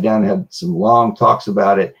we sat down and had some long talks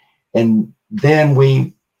about it. And then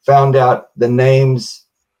we found out the names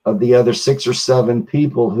of the other 6 or 7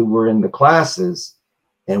 people who were in the classes.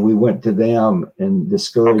 And we went to them and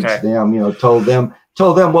discouraged them, told them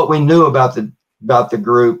what we knew about the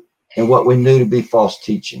group and what we knew to be false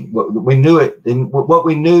teaching. What we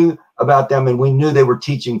knew about them, and we knew they were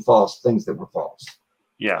teaching false things that were false.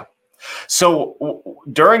 Yeah. So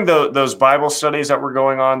during those Bible studies that were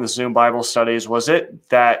going on, the Zoom Bible studies, was it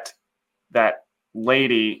that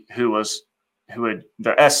lady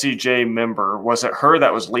the SCJ member, was it her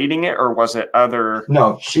that was leading it, or was it other?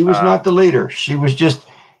 No, she was not the leader. She was just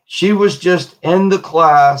in the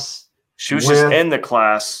class. She was just in the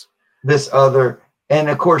class. This other, and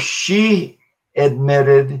of course, she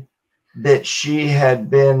admitted that she had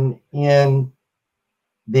been in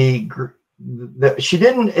she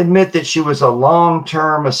didn't admit that she was a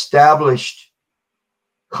long-term established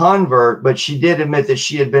convert, but she did admit that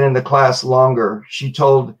she had been in the class longer. She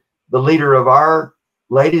told the leader of our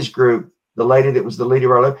ladies group, the lady that was the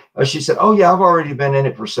leader of our, she said, "Oh yeah, I've already been in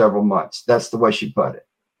it for several months." That's the way she put it.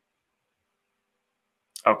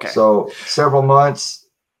 Okay. So several months,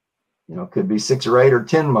 could be 6 or 8 or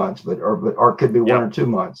 10 months, or could be 1 or 2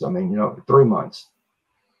 months. I mean, 3 months.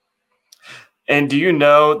 And do you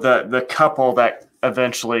know the couple that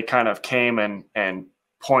eventually kind of came and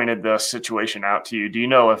pointed the situation out to you? Do you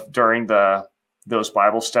know if during those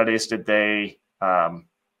Bible studies did they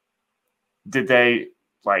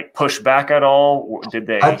like push back at all? Did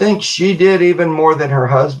they? I think she did, even more than her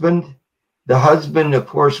husband. The husband, of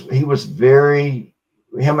course,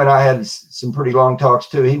 him and I had some pretty long talks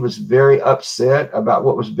too. He was very upset about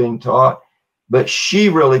what was being taught, but she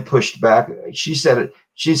really pushed back. She said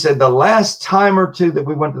the last time or two that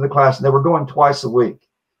we went to the class, and they were going twice a week.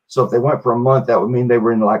 So if they went for a month, that would mean they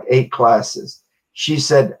were in like 8 classes. She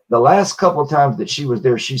said the last couple of times that she was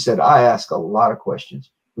there, she said, I asked a lot of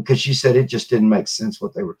questions, because she said it just didn't make sense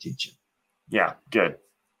what they were teaching. Yeah, good.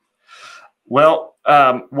 Well,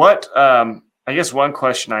 I guess one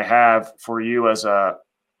question I have for you as a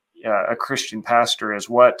Christian pastor is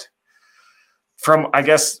from, I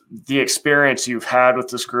guess, the experience you've had with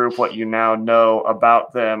this group, what you now know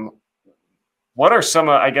about them, what are some,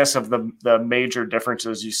 I guess, of the major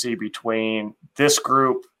differences you see between this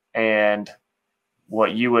group and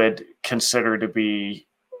what you would consider to be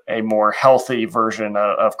a more healthy version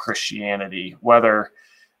of Christianity, whether,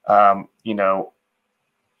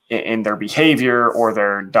 in their behavior or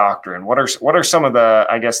their doctrine? What are some of the,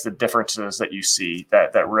 I guess, the differences that you see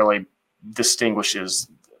that really distinguishes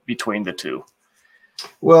between the two?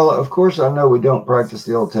 Well, of course, I know we don't practice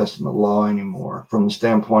the Old Testament law anymore from the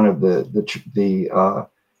standpoint of the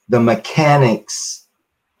mechanics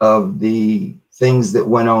of the things that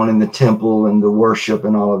went on in the temple and the worship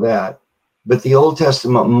and all of that. but the Old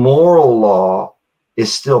Testament moral law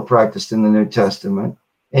is still practiced in the New Testament.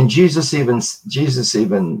 And Jesus even,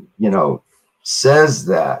 says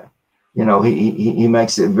that, he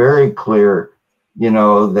makes it very clear,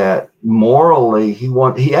 that morally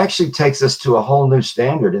he actually takes us to a whole new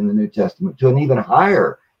standard in the New Testament, to an even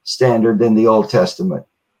higher standard than the Old Testament.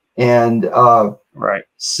 And right.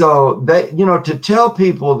 So that, to tell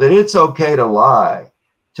people that it's okay to lie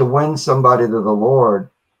to win somebody to the Lord,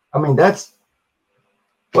 I mean,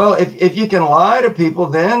 well, if you can lie to people,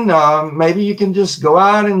 then maybe you can just go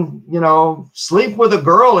out and, sleep with a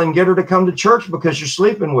girl and get her to come to church because you're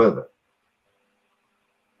sleeping with her.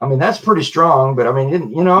 I mean, that's pretty strong, but I mean,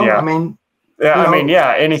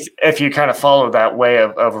 if you kind of follow that way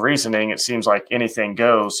of reasoning, it seems like anything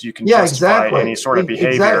goes. You can justify any sort of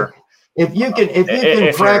behavior. Exactly. If you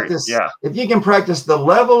can practice the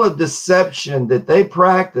level of deception that they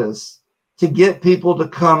practice to get people to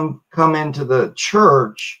come into the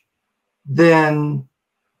church, then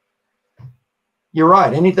you're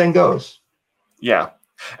right. Anything goes. Yeah.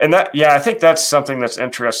 And I think that's something that's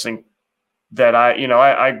interesting that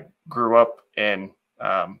I grew up in,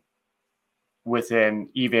 within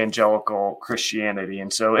evangelical Christianity.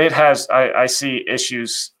 And so it has, I see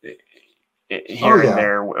issues here and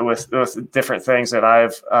there with different things that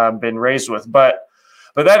I've been raised with, but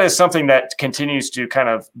that is something that continues to kind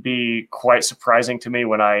of be quite surprising to me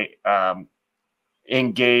when I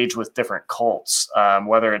engage with different cults,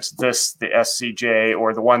 whether it's the SCJ,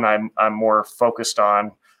 or the one I'm more focused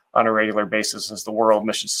on a regular basis is the World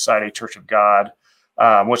Mission Society Church of God,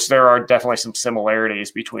 which there are definitely some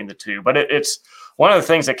similarities between the two. But it's one of the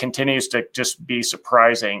things that continues to just be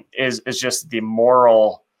surprising is just the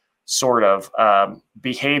moral sort of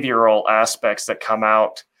behavioral aspects that come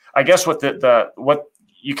out. I guess what what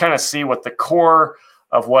you kind of see what the core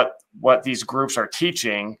of what these groups are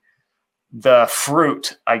teaching, the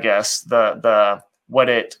fruit, I guess, the what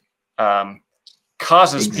it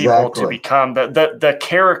causes people to become, the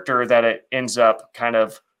character that it ends up kind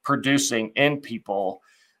of producing in people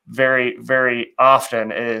very, very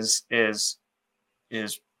often is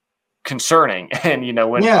concerning. And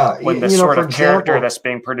when the sort of character that's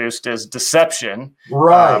being produced is deception,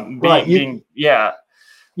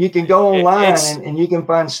 you can go online and you can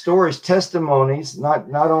find stories, testimonies, not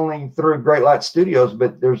only through Great Light Studios,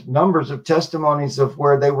 but there's numbers of testimonies of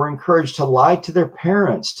where they were encouraged to lie to their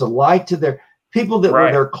parents, to lie to their people that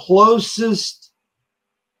were their closest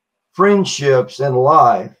friendships in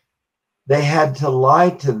life. They had to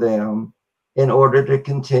lie to them in order to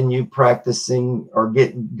continue practicing or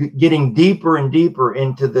getting deeper and deeper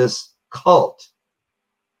into this cult.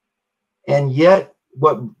 And yet,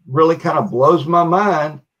 what really kind of blows my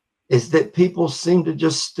mind is that people seem to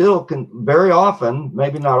just still very often,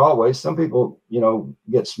 maybe not always, some people,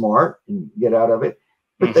 get smart and get out of it,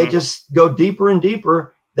 but they just go deeper and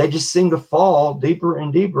deeper. They just seem to fall deeper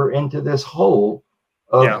and deeper into this hole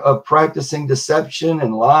of practicing deception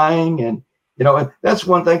and lying. And, and that's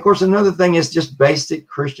one thing. Of course, another thing is just basic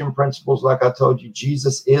Christian principles. Like I told you,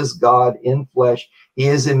 Jesus is God in flesh. He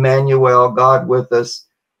is Emmanuel, God with us.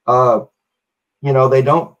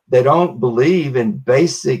 They don't believe in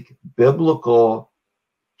basic biblical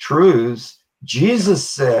truths. Jesus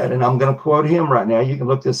said, and I'm going to quote him right now, you can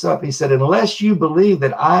look this up. He said, unless you believe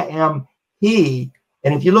that I am he,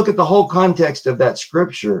 and if you look at the whole context of that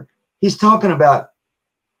scripture, he's talking about,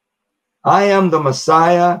 I am the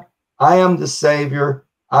Messiah, I am the Savior,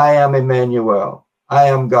 I am Emmanuel, I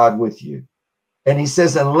am God with you. And he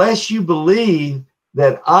says, unless you believe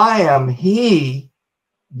that I am he,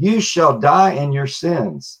 you shall die in your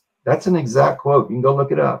sins. That's an exact quote. You can go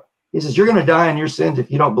look it up. He says, you're going to die in your sins if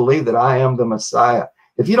you don't believe that I am the Messiah.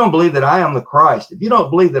 If you don't believe that I am the Christ, if you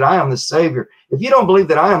don't believe that I am the Savior, if you don't believe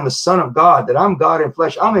that I am the Son of God, that I'm God in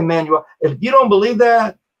flesh, I'm Emmanuel. If you don't believe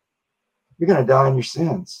that, you're going to die in your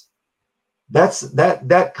sins.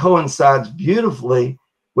 That coincides beautifully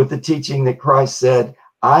with the teaching that Christ said,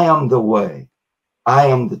 I am the way, I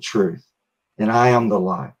am the truth, and I am the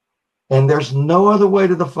life. And there's no other way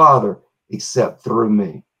to the Father except through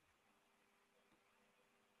me.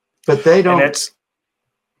 But they don't receive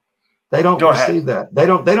that. They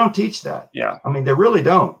don't teach that. Yeah. I mean, they really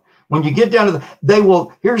don't. When you get down to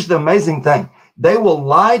here's the amazing thing. They will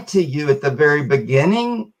lie to you at the very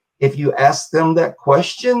beginning if you ask them that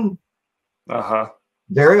question.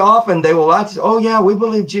 Very often they will lie to you, oh yeah, we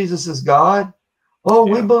believe Jesus is God. Oh,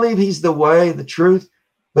 we believe he's the way, the truth.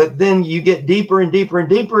 But then you get deeper and deeper and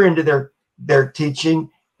deeper into their teaching,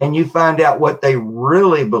 and you find out what they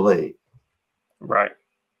really believe. Right.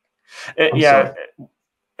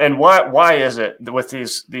 And why is it with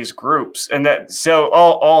these groups? And that, so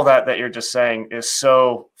all that you're just saying is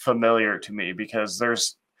so familiar to me, because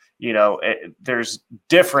there's, there's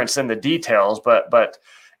difference in the details, but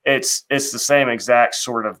it's the same exact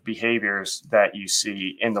sort of behaviors that you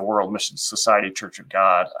see in the World Mission Society Church of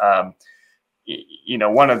God.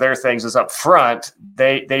 One of their things is up front,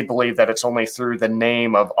 they believe that it's only through the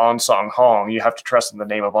name of On Song Hong. You have to trust in the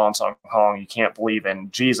name of On Song Hong. You can't believe in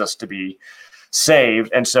Jesus to be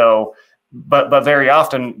saved. And so, but very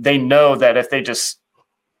often they know that if they just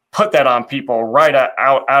put that on people right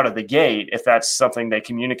out of the gate, if that's something they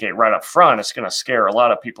communicate right up front, it's going to scare a lot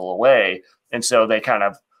of people away. And so they kind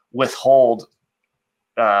of withhold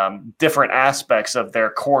different aspects of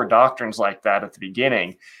their core doctrines like that at the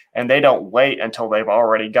beginning. And they don't wait until they've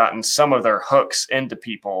already gotten some of their hooks into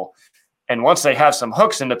people. And once they have some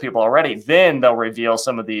hooks into people already, then they'll reveal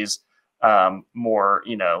some of these more,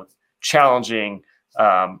 challenging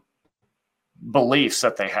beliefs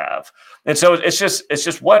that they have. And so it's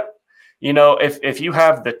just what, if you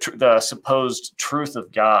have the supposed truth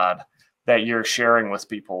of God that you're sharing with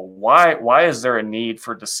people, why is there a need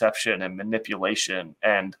for deception and manipulation?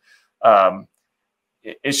 And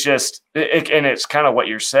it's just, and it's kind of what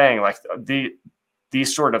you're saying, like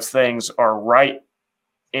these sort of things are right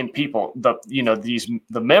in people, the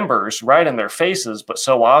members right in their faces, but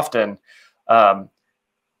so often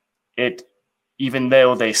even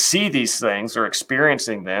though they see these things or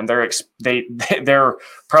experiencing them, they're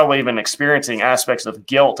probably even experiencing aspects of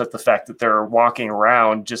guilt at the fact that they're walking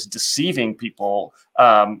around just deceiving people.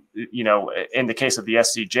 In the case of the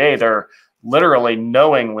SCJ, they're literally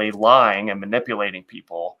knowingly lying and manipulating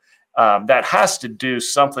people. That has to do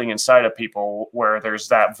something inside of people where there's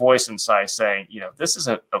that voice inside saying, this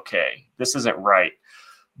isn't okay, this isn't right.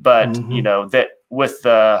 But that with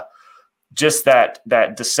just that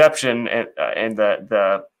deception and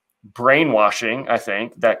the brainwashing, I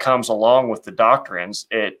think, that comes along with the doctrines,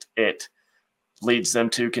 it leads them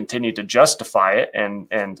to continue to justify it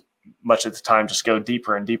and much of the time just go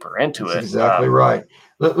deeper and deeper into it. Exactly right.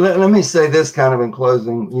 Let me say this kind of in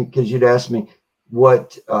closing, because you'd asked me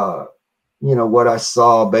what I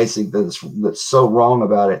saw basically that's so wrong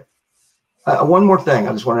about it. One more thing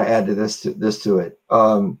I just want to add to this to it.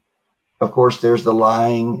 Of course, there's the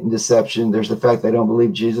lying and deception. There's the fact they don't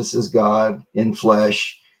believe Jesus is God in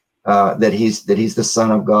flesh, that he's the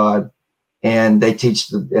Son of God. And they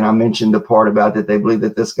teach, and I mentioned the part about that they believe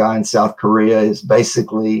that this guy in South Korea is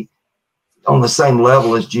basically on the same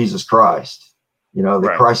level as Jesus Christ. That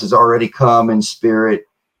right. Christ has already come in spirit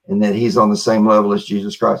and that he's on the same level as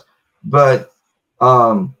Jesus Christ. But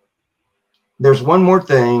there's one more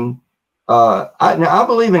thing. I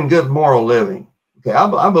believe in good moral living. Okay,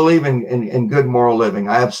 I believe in good moral living.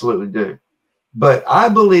 I absolutely do. But I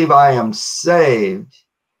believe I am saved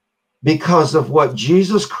because of what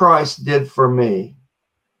Jesus Christ did for me,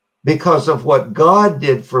 because of what God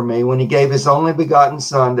did for me when he gave his only begotten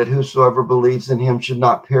Son, that whosoever believes in him should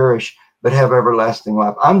not perish, but have everlasting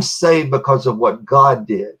life. I'm saved because of what God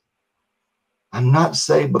did. I'm not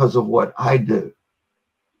saved because of what I do.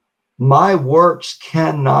 My works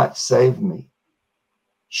cannot save me.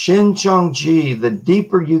 Shincheonji, the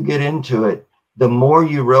deeper you get into it, the more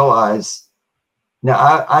you realize.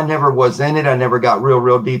 Now, I never was in it. I never got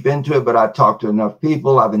real deep into it, but I've talked to enough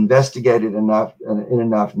people. I've investigated enough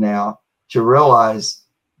now to realize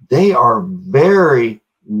they are very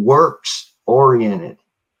works oriented.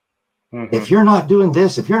 Mm-hmm. If you're not doing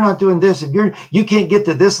this, if you can't get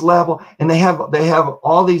to this level, and they have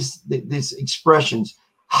all these expressions,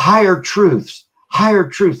 higher truths.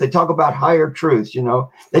 They talk about higher truths.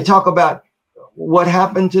 They talk about what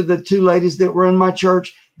happened to the two ladies that were in my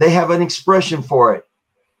church. They have an expression for it.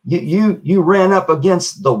 You ran up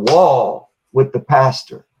against the wall with the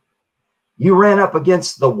pastor. You ran up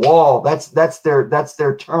against the wall. That's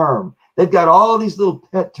their term. They've got all these little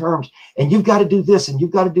pet terms, and you've got to do this and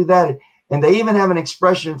you've got to do that. And they even have an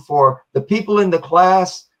expression for the people in the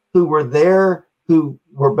class who were there, who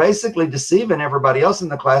were basically deceiving everybody else in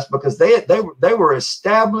the class because they were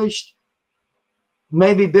established,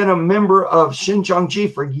 maybe been a member of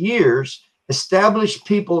Shincheonji for years, established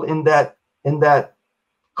people in that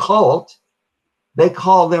cult. They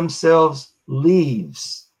call themselves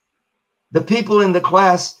leaves. The people in the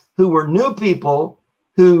class who were new people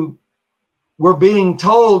who were being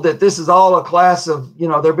told that this is all a class of,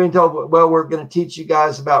 they're being told, well, we're going to teach you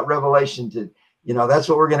guys about Revelation that's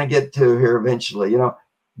what we're going to get to here eventually.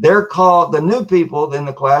 They're called the new people in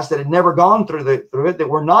the class that had never gone through it, that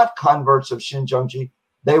were not converts of Shincheonji.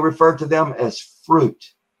 They refer to them as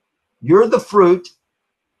fruit. You're the fruit.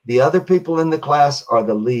 The other people in the class are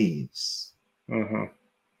the leaves. Mm-hmm.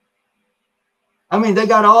 I mean, they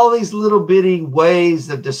got all these little bitty ways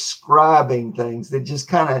of describing things that just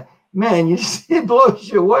kind of, man, it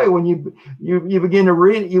blows you away when you begin to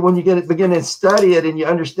read it, when you begin to study it and you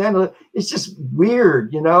understand it. It's just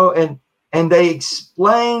weird, and they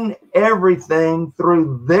explain everything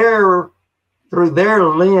through their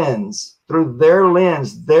lens,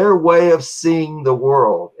 their way of seeing the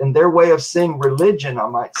world and their way of seeing religion, I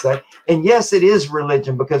might say. And yes, it is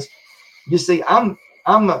religion, because you see, I'm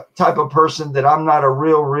the type of person that I'm not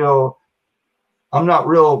real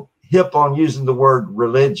hip on using the word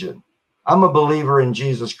religion. I'm a believer in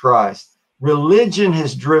Jesus Christ. Religion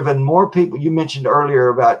has driven more people. You mentioned earlier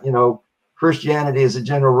about, Christianity as a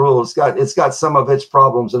general rule. It's got some of its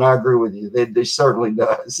problems, and I agree with you. They certainly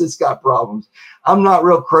does. It's got problems. I'm not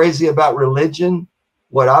real crazy about religion.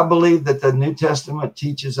 What I believe that the New Testament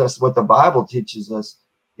teaches us, what the Bible teaches us,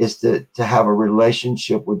 is to have a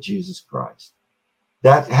relationship with Jesus Christ.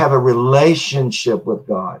 That have a relationship with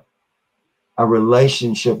God, a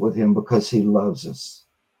relationship with him, because he loves us.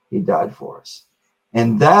 He died for us.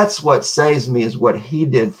 And that's what saves me, is what he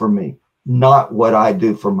did for me, not what I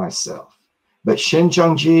do for myself. But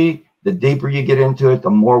Shincheonji, the deeper you get into it,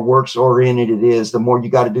 the more works oriented it is, the more you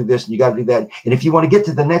got to do this and you got to do that. And if you want to get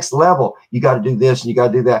to the next level, you got to do this and you got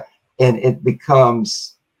to do that. And it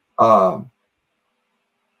becomes,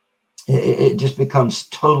 it just becomes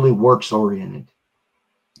totally works oriented.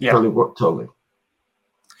 Yeah. Totally.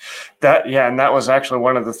 And that was actually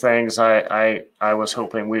one of the things I was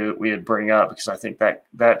hoping we would bring up, because I think that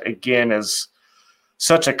again is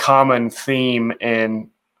such a common theme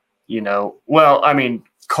in,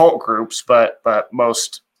 cult groups, but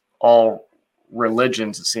most all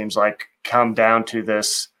religions, it seems like, come down to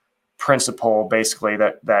this principle, basically,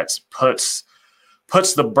 that puts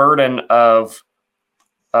the burden of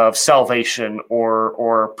salvation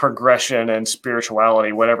or progression and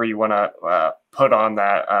spirituality, whatever you want to put on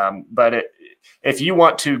that. But if you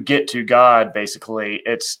want to get to God, basically,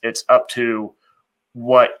 it's up to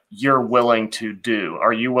what you're willing to do.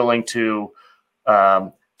 Are you willing to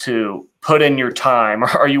put in your time?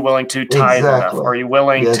 Are you willing to tithe enough? Are you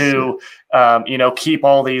willing to, keep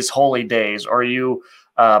all these holy days? Are you,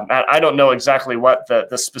 I don't know exactly what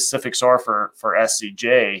the specifics are for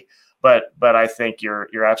SCJ, but I think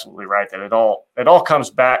you're absolutely right that it all comes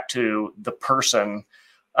back to the person,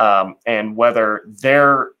 and whether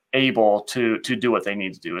they're able to do what they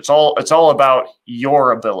need to do. It's all about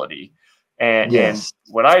your ability. And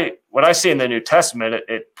what I see in the New Testament,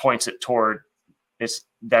 it points it toward,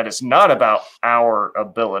 that it's not about our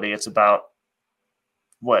ability. It's about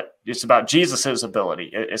Jesus's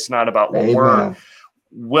ability. It's not about what we're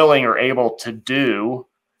willing or able to do.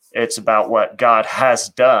 It's about what God has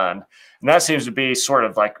done. And that seems to be sort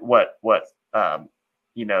of like what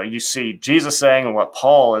you see Jesus saying, and what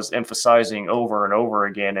Paul is emphasizing over and over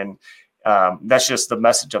again. And that's just the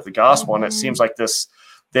message of the gospel. And it seems like this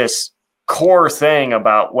core thing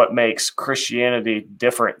about what makes Christianity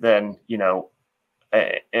different than,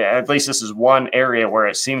 at least this is one area where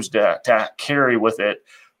it seems to carry with it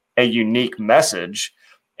a unique message.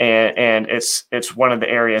 And it's one of the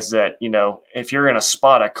areas that, if you're going to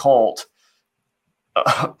spot a cult,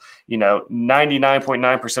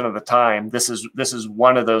 99.9% of the time, this is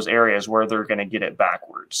one of those areas where they're going to get it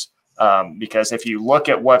backwards. Because if you look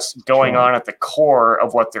at what's going on at the core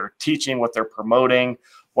of what they're teaching, what they're promoting,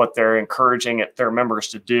 what they're encouraging their members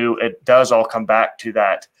to do, it does all come back to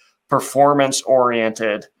that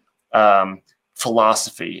performance-oriented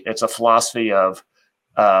philosophy. It's a philosophy of,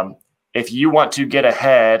 if you want to get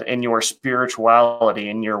ahead in your spirituality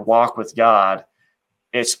and your walk with God,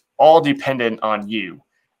 it's all dependent on you.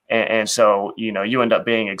 And so, you end up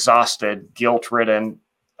being exhausted, guilt-ridden,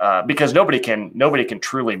 because nobody can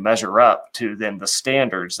truly measure up to then the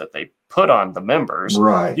standards that they put on the members.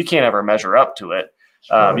 Right. You can't ever measure up to it.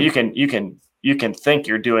 Sure. You can think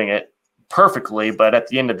you're doing it perfectly, but at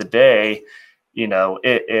the end of the day,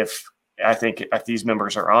 if these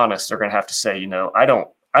members are honest, they're going to have to say, I don't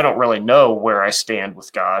really know where I stand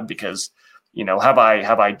with God, because, have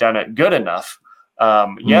I done it good enough?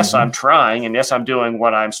 Yes, I'm trying, and yes, I'm doing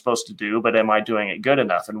what I'm supposed to do, but am I doing it good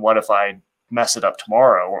enough? And what if I mess it up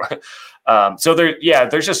tomorrow? So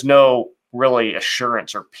there's just no really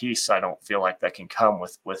assurance or peace, I don't feel like, that can come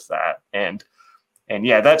with that. And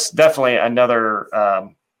that's definitely another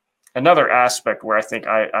aspect where I think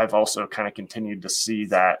I've also kind of continued to see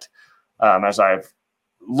that, as I've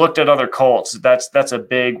looked at other cults. That's a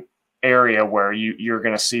big area where you're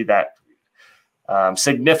going to see that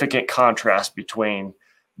significant contrast between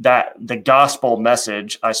the gospel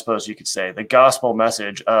message, I suppose you could say, the gospel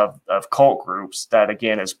message of cult groups that,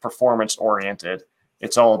 again, is performance oriented.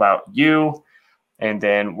 It's all about you. And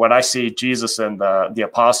then what I see Jesus and the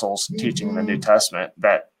apostles teaching in the New Testament,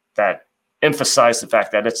 that emphasize the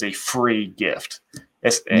fact that it's a free gift.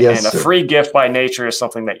 And a free gift by nature is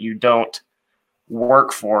something that you don't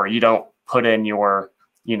work for. You don't put in your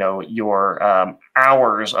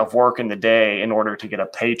hours of work in the day in order to get a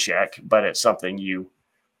paycheck, but it's something you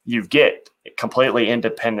get completely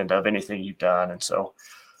independent of anything you've done. And so,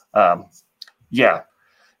 I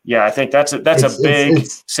think that's a big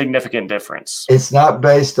significant difference. It's not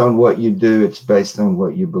based on what you do. It's based on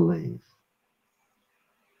what you believe.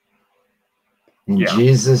 And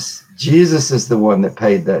Jesus is the one that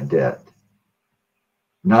paid that debt.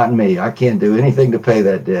 Not me. I can't do anything to pay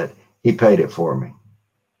that debt. He paid it for me.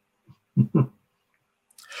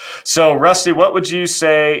 So, Rusty, what would you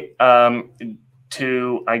say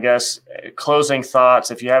to, I guess, closing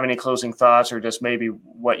thoughts, if you have any closing thoughts, or just maybe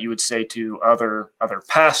what you would say to other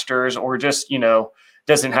pastors, or just,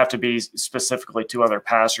 doesn't have to be specifically to other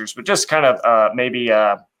pastors, but just kind of maybe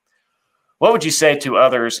what would you say to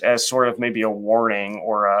others as sort of maybe a warning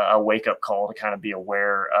or a wake-up call to kind of be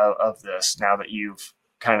aware of this now that you've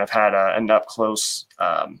kind of had an up-close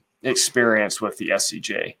experience with the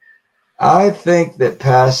SCJ? I think that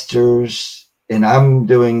pastors, and I'm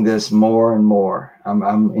doing this more and more,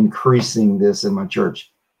 I'm increasing this in my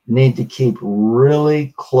church, need to keep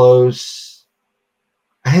really close.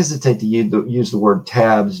 I hesitate to use the word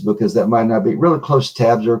tabs, because that might not be really close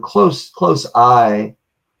tabs, or close eye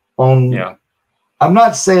on. Yeah. I'm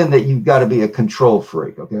not saying that you've got to be a control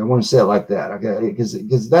freak. Okay. I want to say it like that. Okay.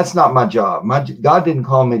 Because that's not my job. God didn't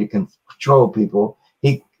call me to control people.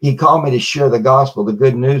 He called me to share the gospel, the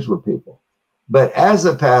good news with people. But as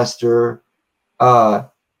a pastor, I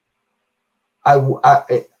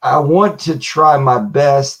want to try my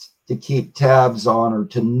best to keep tabs on, or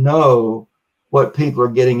to know what people are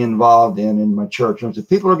getting involved in my church. And if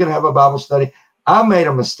people are going to have a Bible study, I made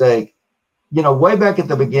a mistake, way back at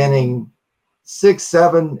the beginning, 6,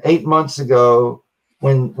 7, 8 months ago,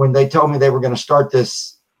 when they told me they were going to start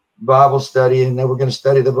this Bible study and they were going to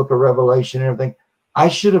study the book of Revelation and everything. I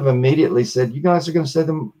should have immediately said, you guys are going to say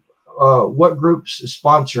them, what group's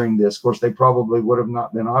sponsoring this? Of course, they probably would have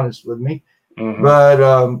not been honest with me,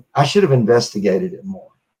 but I should have investigated it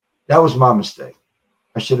more. That was my mistake.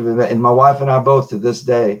 I should have, and my wife and I both to this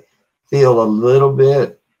day feel a little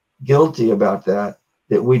bit guilty about that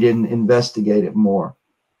we didn't investigate it more.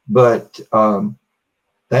 But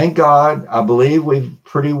thank God, I believe we've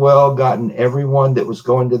pretty well gotten everyone that was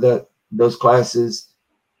going to those classes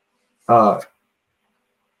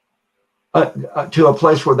to a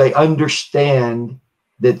place where they understand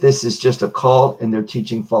that this is just a cult and they're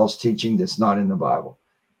teaching false teaching that's not in the Bible.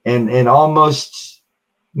 And almost,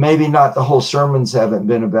 maybe not the whole sermons haven't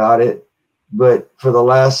been about it, but for the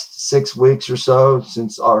last 6 weeks or so,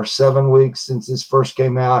 or 7 weeks since this first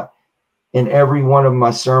came out, in every one of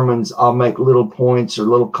my sermons, I'll make little points or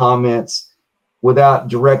little comments without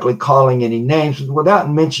directly calling any names, without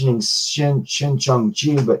mentioning Shin Chung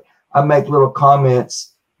Chi, but I make little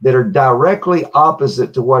comments that are directly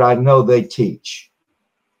opposite to what I know they teach.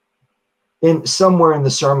 In somewhere in the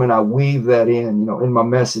sermon, I weave that in my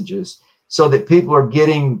messages, so that people are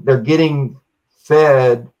getting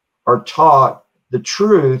fed or taught the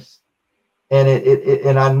truth. And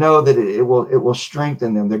and I know that it will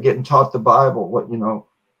strengthen them. They're getting taught the Bible,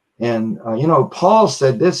 Paul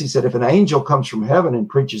said this. He said, if an angel comes from heaven and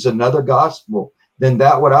preaches another gospel than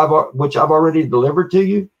that which I've already delivered to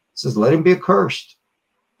you, says, let him be accursed.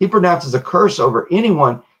 He pronounces a curse over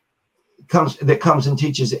anyone that comes and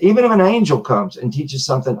teaches. Even if an angel comes and teaches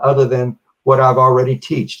something other than what I've already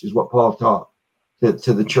taught, is what Paul taught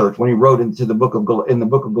to the church when he wrote into the book of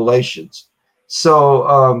Galatians.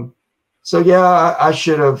 So yeah, I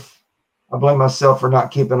should have. I blame myself for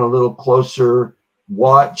not keeping a little closer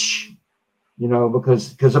watch,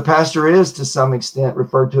 because a pastor is to some extent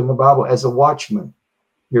referred to in the Bible as a watchman.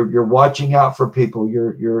 You're watching out for people.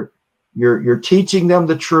 You're teaching them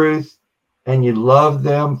the truth, and you love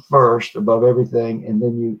them first above everything, and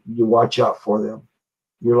then you watch out for them.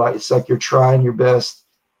 It's like you're trying your best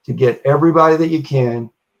to get everybody that you can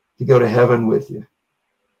to go to heaven with you.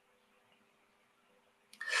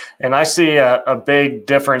 And I see a big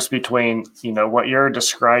difference between, what you're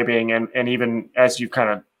describing and even as you kind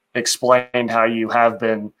of explained how you have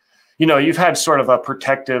been, you've had sort of a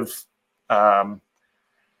protective heart,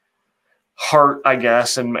 I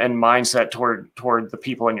guess, and mindset toward the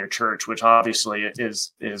people in your church, which obviously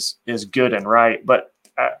is good and right. But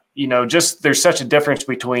just there's such a difference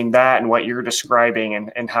between that and what you're describing,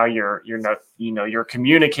 and how you're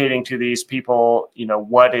communicating to these people,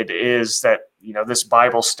 what it is that, this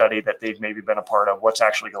Bible study that they've maybe been a part of, what's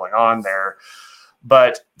actually going on there.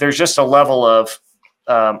 but there's just a level of,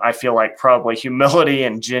 I feel like probably humility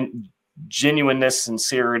and genuineness,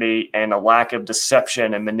 sincerity, and a lack of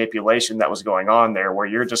deception and manipulation that was going on there, where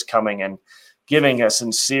you're just coming and giving a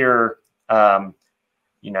sincere,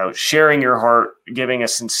 sharing your heart, giving a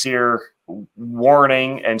sincere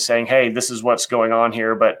warning and saying, hey, this is what's going on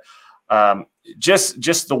here. But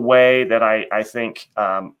just the way that I think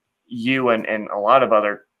you and a lot of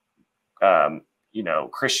other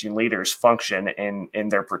Christian leaders function in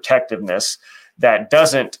their protectiveness, that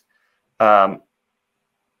doesn't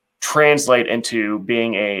translate into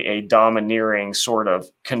being a domineering sort of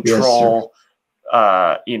control,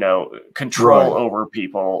 control over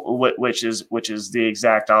people, which is the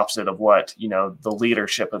exact opposite of what, the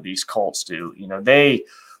leadership of these cults do.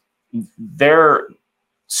 They're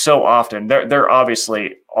so often they're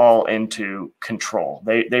obviously all into control.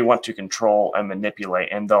 They want to control and manipulate,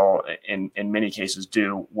 and they'll in many cases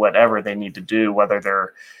do whatever they need to do, whether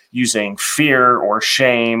they're using fear or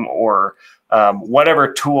shame or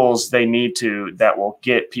whatever tools they need to, that will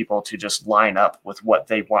get people to just line up with what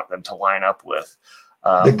they want them to line up with.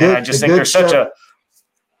 And I just think there's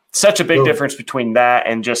such a big difference between that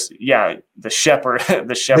and just, the shepherd.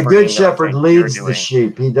 The good shepherd leads the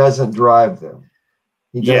sheep. He doesn't drive them.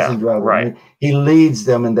 He doesn't drive them. Right. He leads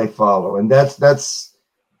them and they follow. And that's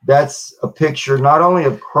a picture not only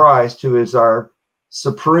of Christ, who is our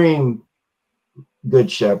supreme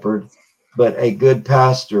good shepherd, but a good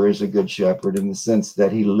pastor is a good shepherd in the sense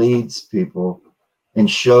that he leads people and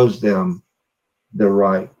shows them the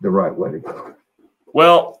right way to go.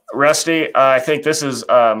 Well, Rusty, I think this is,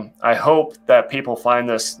 I hope that people find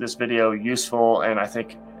this video useful. And I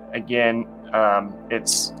think, again,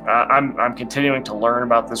 I'm continuing to learn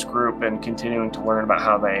about this group and continuing to learn about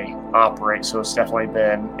how they operate. So it's definitely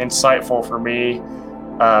been insightful for me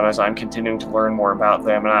as I'm continuing to learn more about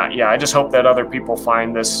them. And I just hope that other people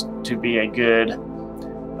find this to be a good,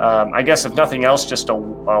 I guess if nothing else, just a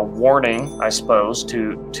warning, I suppose,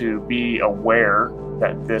 to be aware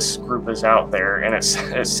that this group is out there. And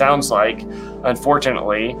it sounds like,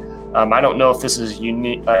 unfortunately, I don't know if this is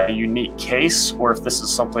a unique case or if this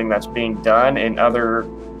is something that's being done in other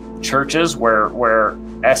churches where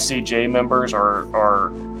SCJ members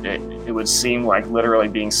are it would seem like literally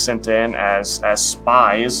being sent in as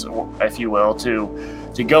spies, if you will,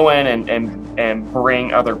 to go in and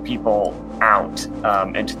bring other people out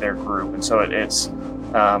into their group. And so it's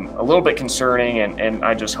a little bit concerning, and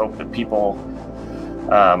I just hope that people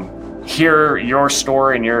hear your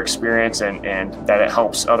story and your experience and that it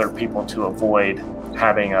helps other people to avoid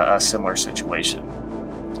having a similar situation.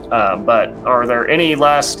 But are there any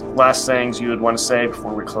last things you would want to say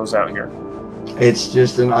before we close out here? It's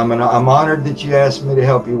just I'm honored that you asked me to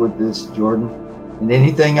help you with this, Jordan. And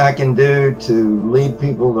anything I can do to lead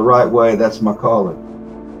people the right way, that's my calling.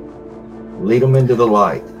 Lead them into the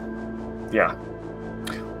light. Yeah.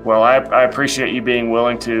 Well, I appreciate you being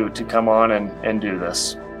willing to come on and do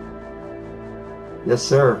this. Yes,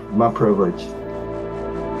 sir. My privilege.